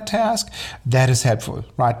 Work on that task, that is helpful,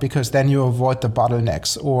 right? Because then you avoid the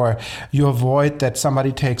bottlenecks, or you avoid that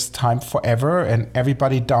somebody takes time forever and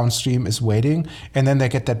everybody downstream is waiting, and then they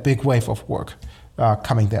get that big wave of work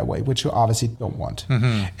coming their way, which you obviously don't want.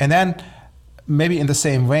 And then maybe in the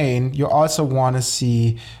same vein, you also want to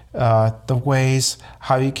see the ways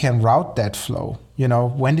how you can route that flow.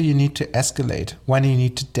 When do you need to escalate? When do you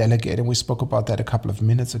need to delegate? And we spoke about that a couple of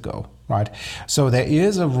minutes ago, right? So there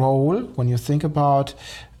is a role when you think about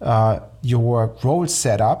your role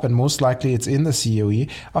setup, and most likely it's in the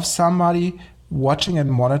COE, of somebody watching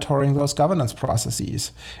and monitoring those governance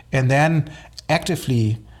processes, and then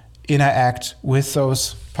actively interact with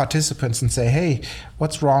those participants and say, hey,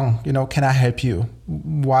 what's wrong? Can I help you?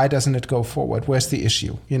 Why doesn't it go forward? Where's the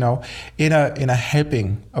issue? In a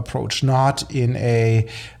helping approach, not in a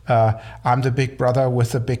I'm the big brother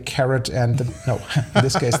with the big carrot and in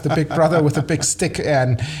this case, the big brother with a big stick,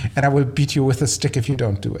 and I will beat you with a stick if you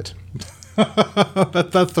don't do it.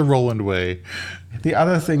 That's the Roland way. The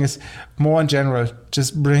other thing is more in general,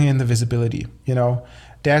 just bring in the visibility,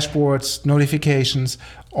 dashboards, notifications,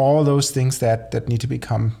 all those things that need to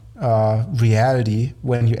become reality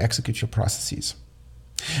when you execute your processes.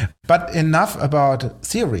 But enough about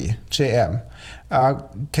theory, JM.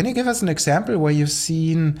 Can you give us an example where you've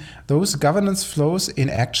seen those governance flows in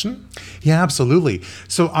action? Yeah, absolutely.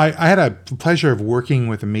 So I had a pleasure of working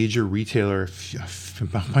with a major retailer a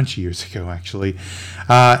bunch of years ago, actually.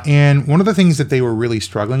 And one of the things that they were really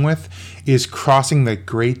struggling with is crossing the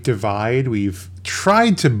great divide. We've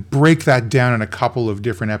tried to break that down in a couple of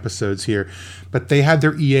different episodes here, but they had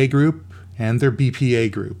their EA group and their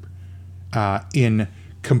BPA group in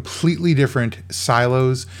completely different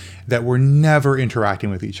silos that were never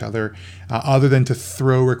interacting with each other, other than to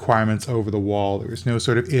throw requirements over the wall. There was no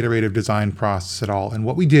sort of iterative design process at all. And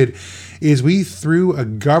what we did is we threw a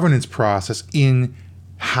governance process in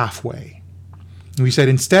halfway. We said,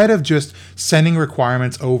 instead of just sending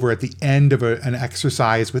requirements over at the end of an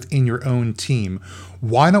exercise within your own team,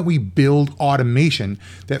 why don't we build automation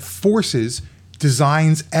that forces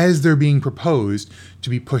designs as they're being proposed to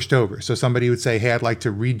be pushed over? So somebody would say, hey, I'd like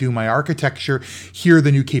to redo my architecture. Here are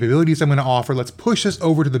the new capabilities I'm going to offer. Let's push this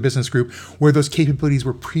over to the business group where those capabilities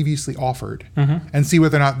were previously offered, and see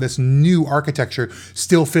whether or not this new architecture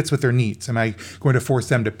still fits with their needs. Am I going to force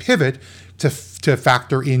them to pivot to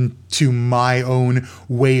factor into my own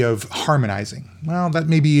way of harmonizing? Well, that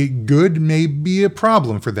may be good, may be a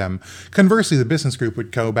problem for them. Conversely, the business group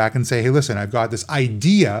would go back and say, hey, listen, I've got this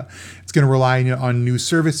idea. It's going to rely on new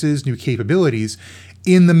services, new capabilities.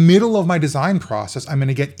 In the middle of my design process, I'm going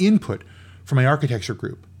to get input from my architecture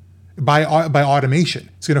group by automation.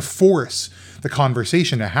 It's going to force the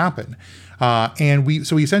conversation to happen. And we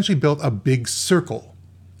essentially built a big circle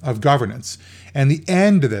of governance. And the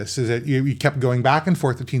end of this is that you kept going back and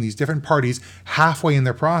forth between these different parties halfway in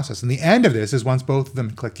their process. And the end of this is once both of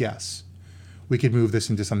them clicked yes, we could move this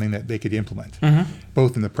into something that they could implement,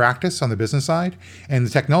 both in the practice on the business side and the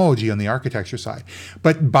technology on the architecture side.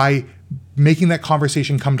 But by making that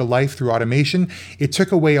conversation come to life through automation, it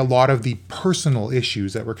took away a lot of the personal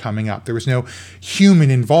issues that were coming up. There was no human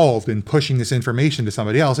involved in pushing this information to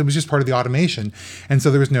somebody else. It was just part of the automation. And so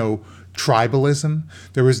there was no tribalism.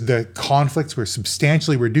 There was the conflicts were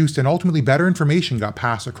substantially reduced, and ultimately better information got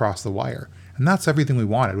passed across the wire. And that's everything we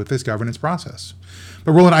wanted with this governance process.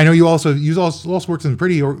 But Roland, I know you also worked in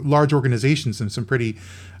pretty large organizations and some pretty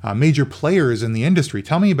major players in the industry.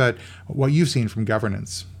 Tell me about what you've seen from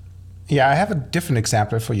governance. Yeah, I have a different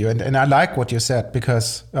example for you. And I like what you said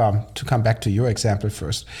because to come back to your example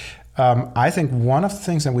first, I think one of the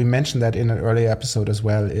things, and we mentioned that in an earlier episode as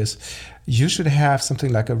well, is you should have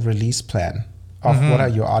something like a release plan of what are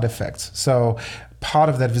your artifacts. So part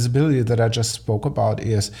of that visibility that I just spoke about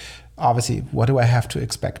is obviously, what do I have to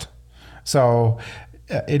expect? So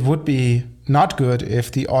it would be not good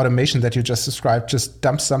if the automation that you just described just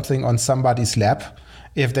dumps something on somebody's lap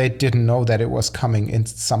if they didn't know that it was coming in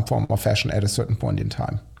some form or fashion at a certain point in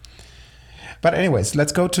time. But anyways,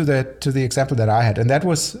 let's go to the example that I had, and that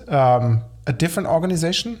was a different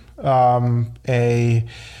organization, a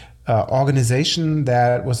organization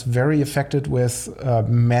that was very affected with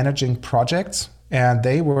managing projects, and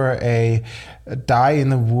they were a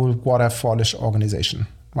die-in-the-wool waterfallish organization.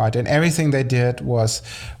 Right, and everything they did was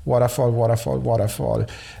waterfall,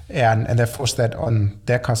 and they forced that on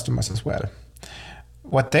their customers as well.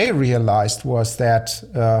 What they realized was that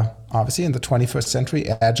obviously in the 21st century,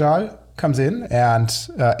 Agile comes in, and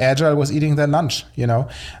Agile was eating their lunch.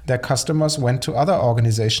 Their customers went to other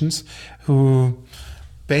organizations who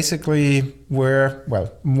basically were,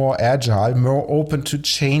 more agile, more open to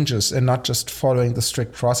changes and not just following the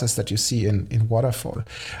strict process that you see in waterfall.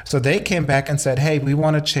 So they came back and said, hey, we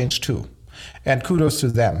want to change too. And kudos to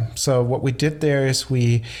them. So what we did there is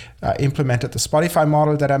we implemented the Spotify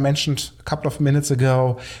model that I mentioned a couple of minutes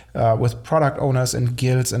ago with product owners and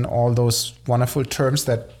guilds and all those wonderful terms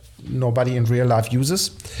that nobody in real life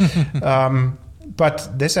uses. But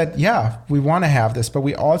they said, yeah, we want to have this, but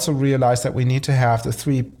we also realized that we need to have the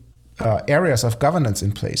three areas of governance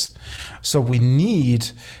in place. So we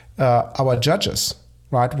need our judges,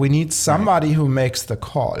 right? We need somebody who makes the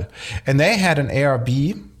call. And they had an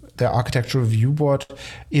ARB, the Architecture Review Board,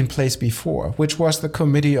 in place before, which was the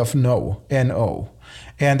Committee of No, N-O.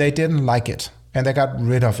 And they didn't like it. And they got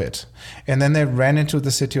rid of it. And then they ran into the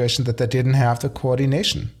situation that they didn't have the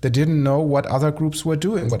coordination. They didn't know what other groups were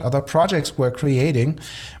doing, what other projects were creating,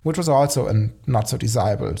 which was also a not so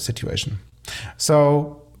desirable situation.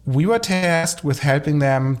 So we were tasked with helping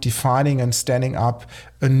them defining and standing up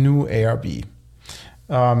a new ARB.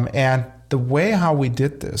 And the way how we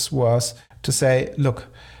did this was to say, look,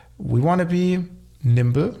 we want to be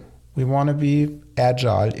nimble. We want to be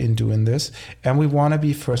agile in doing this, and we want to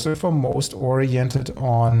be first and foremost oriented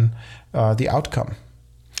on the outcome.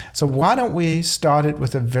 So why don't we start it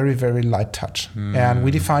with a very, very light touch? And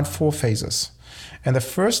we defined 4 phases. And the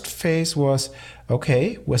first phase was,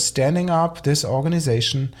 okay, we're standing up this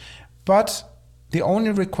organization, but the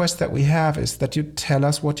only request that we have is that you tell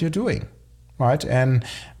us what you're doing. Right? And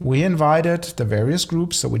we invited the various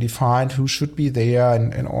groups, so we defined who should be there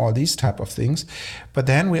and all these type of things. But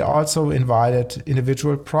then we also invited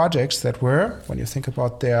individual projects that were, when you think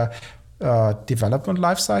about their development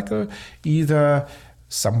lifecycle, either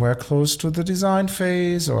somewhere close to the design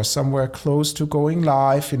phase or somewhere close to going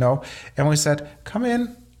live, And we said, come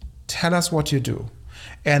in, tell us what you do.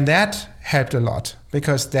 And that helped a lot,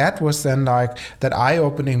 because that was then like that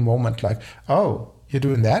eye-opening moment, like, oh, you're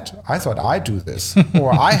doing that? I thought I do this.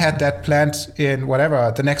 Or I had that planned in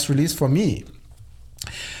whatever, the next release for me.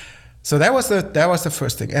 So that was the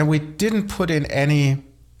first thing. And we didn't put in any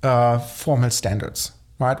formal standards,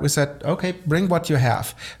 right? We said, okay, bring what you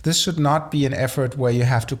have. This should not be an effort where you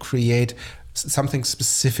have to create something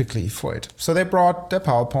specifically for it. So they brought their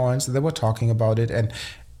PowerPoints, they were talking about it, and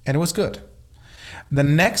it was good. The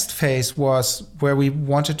next phase was where we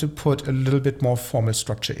wanted to put a little bit more formal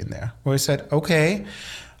structure in there, where we said, okay,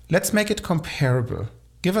 let's make it comparable.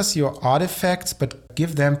 Give us your artifacts, but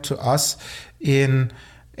give them to us in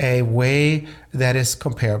a way that is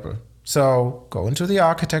comparable. So go into the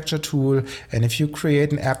architecture tool, and if you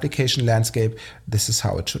create an application landscape, this is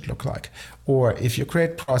how it should look like. Or if you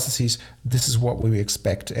create processes, this is what we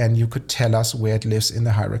expect, and you could tell us where it lives in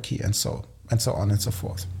the hierarchy, and so on and so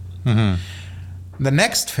forth. Mm-hmm. The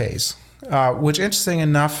next phase, which interesting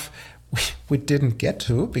enough, we didn't get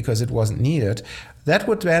to because it wasn't needed, that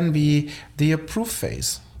would then be the approve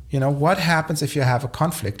phase. What happens if you have a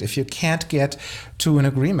conflict, if you can't get to an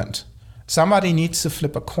agreement? Somebody needs to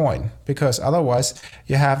flip a coin, because otherwise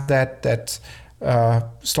you have that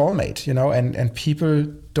stalemate, and people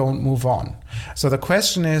don't move on. So the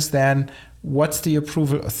question is then, what's the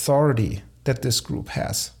approval authority that this group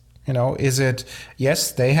has? Is it,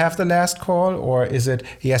 yes, they have the last call, or is it,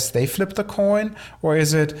 yes, they flip the coin, or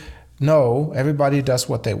is it, no, everybody does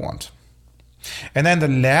what they want? And then the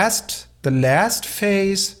last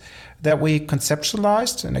phase that we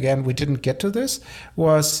conceptualized, and again, we didn't get to this,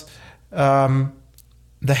 was the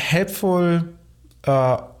helpful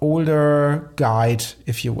older guide,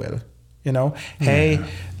 if you will. Hey,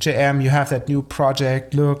 JM, you have that new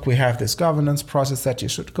project. Look, we have this governance process that you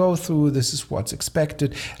should go through. This is what's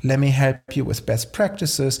expected. Let me help you with best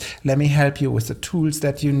practices. Let me help you with the tools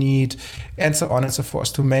that you need, and so on and so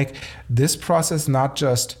forth, to make this process not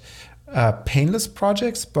just painless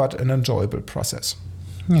projects, but an enjoyable process.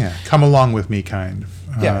 Yeah, come along with me, kind of.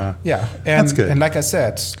 Yeah. And, that's good. And like I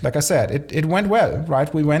said, it went well,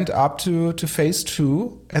 right? We went up to phase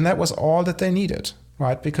 2, and that was all that they needed,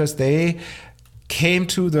 right? Because they came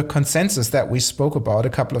to the consensus that we spoke about a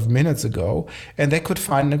couple of minutes ago, and they could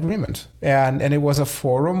find an agreement. And it was a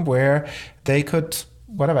forum where they could,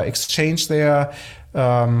 exchange their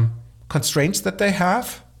constraints that they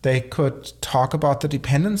have. They could talk about the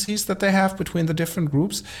dependencies that they have between the different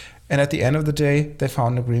groups. And at the end of the day, they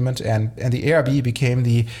found an agreement, and the ARB became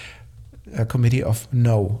the Committee of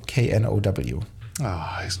KNOW, KNOW.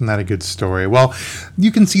 Oh, isn't that a good story? Well,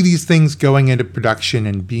 you can see these things going into production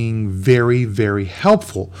and being very, very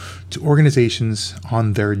helpful to organizations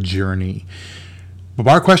on their journey. But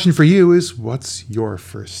our question for you is, what's your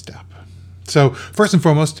first step? So first and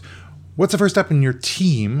foremost, what's the first step in your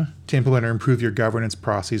team to implement or improve your governance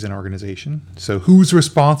processes and organization? So who's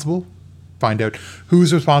responsible? Find out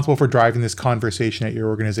who's responsible for driving this conversation at your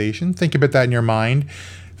organization. Think about that in your mind.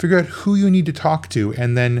 Figure out who you need to talk to,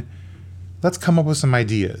 and then let's come up with some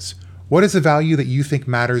ideas. What is the value that you think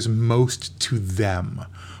matters most to them?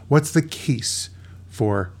 What's the case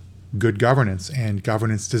for good governance and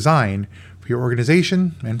governance design for your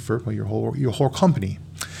organization and for your whole company?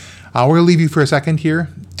 We're going to leave you for a second here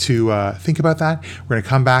to think about that. We're going to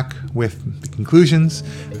come back with the conclusions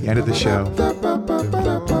at the end of the show.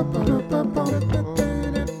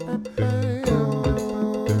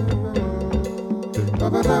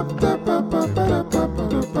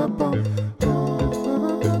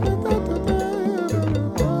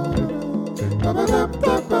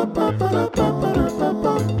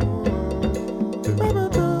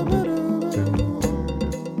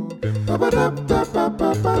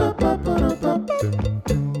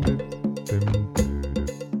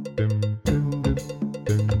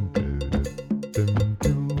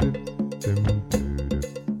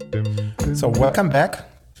 So welcome back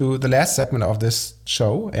to the last segment of this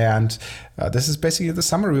show, and this is basically the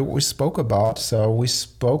summary of what we spoke about. So we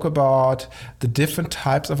spoke about the different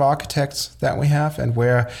types of architects that we have and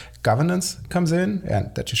where governance comes in,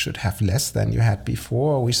 and that you should have less than you had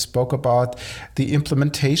before. We spoke about the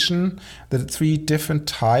implementation, the 3 different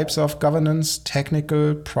types of governance: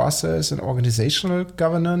 technical, process, and organizational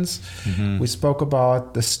governance. Mm-hmm. We spoke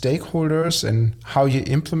about the stakeholders and how you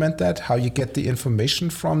implement that, how you get the information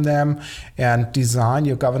from them, and design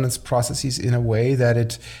your governance processes in a way that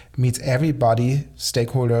it meets everybody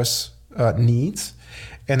stakeholders' needs.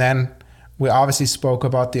 And then we obviously spoke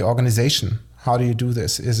about the organization. How do you do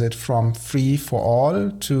this? Is it from free for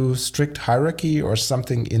all to strict hierarchy, or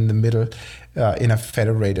something in the middle in a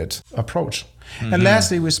federated approach? Mm-hmm. And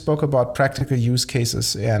lastly, we spoke about practical use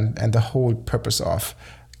cases and the whole purpose of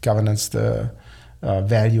governance, the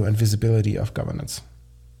value and visibility of governance.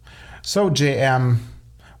 So JM,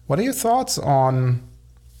 what are your thoughts on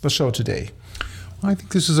the show today? I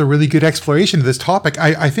think this is a really good exploration of this topic.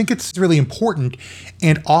 I think it's really important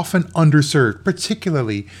and often underserved,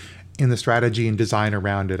 particularly in the strategy and design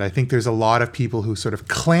around it. I think there's a lot of people who sort of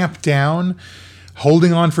clamp down,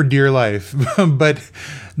 holding on for dear life, but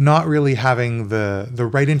not really having the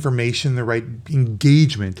right information, the right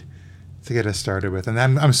engagement to get us started with. And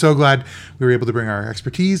I'm so glad we were able to bring our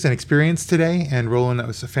expertise and experience today. And Roland, that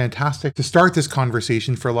was fantastic to start this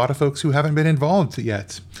conversation for a lot of folks who haven't been involved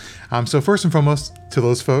yet. So first and foremost, to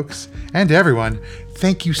those folks and to everyone,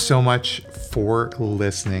 thank you so much for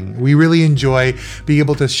listening. We really enjoy being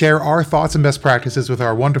able to share our thoughts and best practices with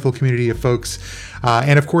our wonderful community of folks.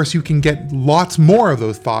 And of course, you can get lots more of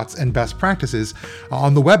those thoughts and best practices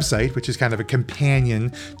on the website, which is kind of a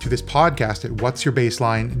companion to this podcast at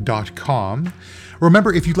whatsyourbaseline.com.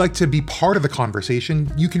 Remember, if you'd like to be part of the conversation,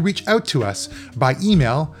 you can reach out to us by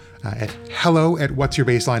email at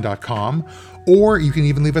hello@whatsyourbaseline.com, or you can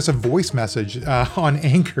even leave us a voice message on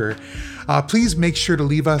Anchor. Please make sure to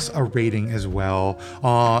leave us a rating as well,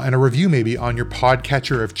 and a review maybe on your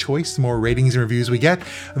podcatcher of choice. The more ratings and reviews we get,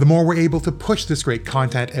 the more we're able to push this great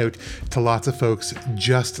content out to lots of folks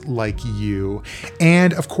just like you.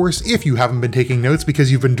 And of course, if you haven't been taking notes because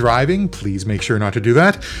you've been driving, please make sure not to do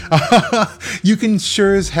that. You can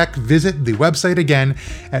sure as heck visit the website again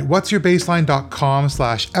at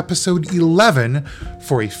whatsyourbaseline.com/episode 11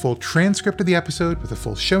 for a full transcript of the episode with the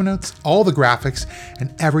full show notes, all the graphics,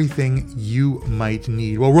 and everything you might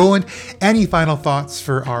need. Well, Roland, any final thoughts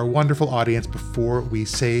for our wonderful audience before we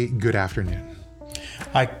say good afternoon?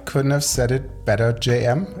 I couldn't have said it better,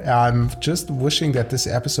 JM. I'm just wishing that this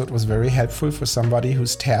episode was very helpful for somebody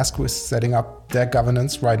who's tasked with setting up their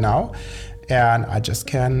governance right now. And I just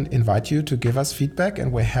can invite you to give us feedback,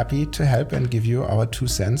 and we're happy to help and give you our 2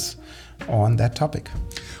 cents on that topic.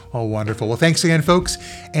 Oh, wonderful. Well, thanks again, folks.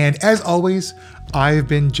 And as always, I've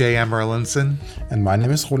been J.M. Erlinson. And my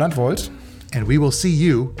name is Roland Volt. And we will see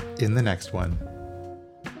you in the next one.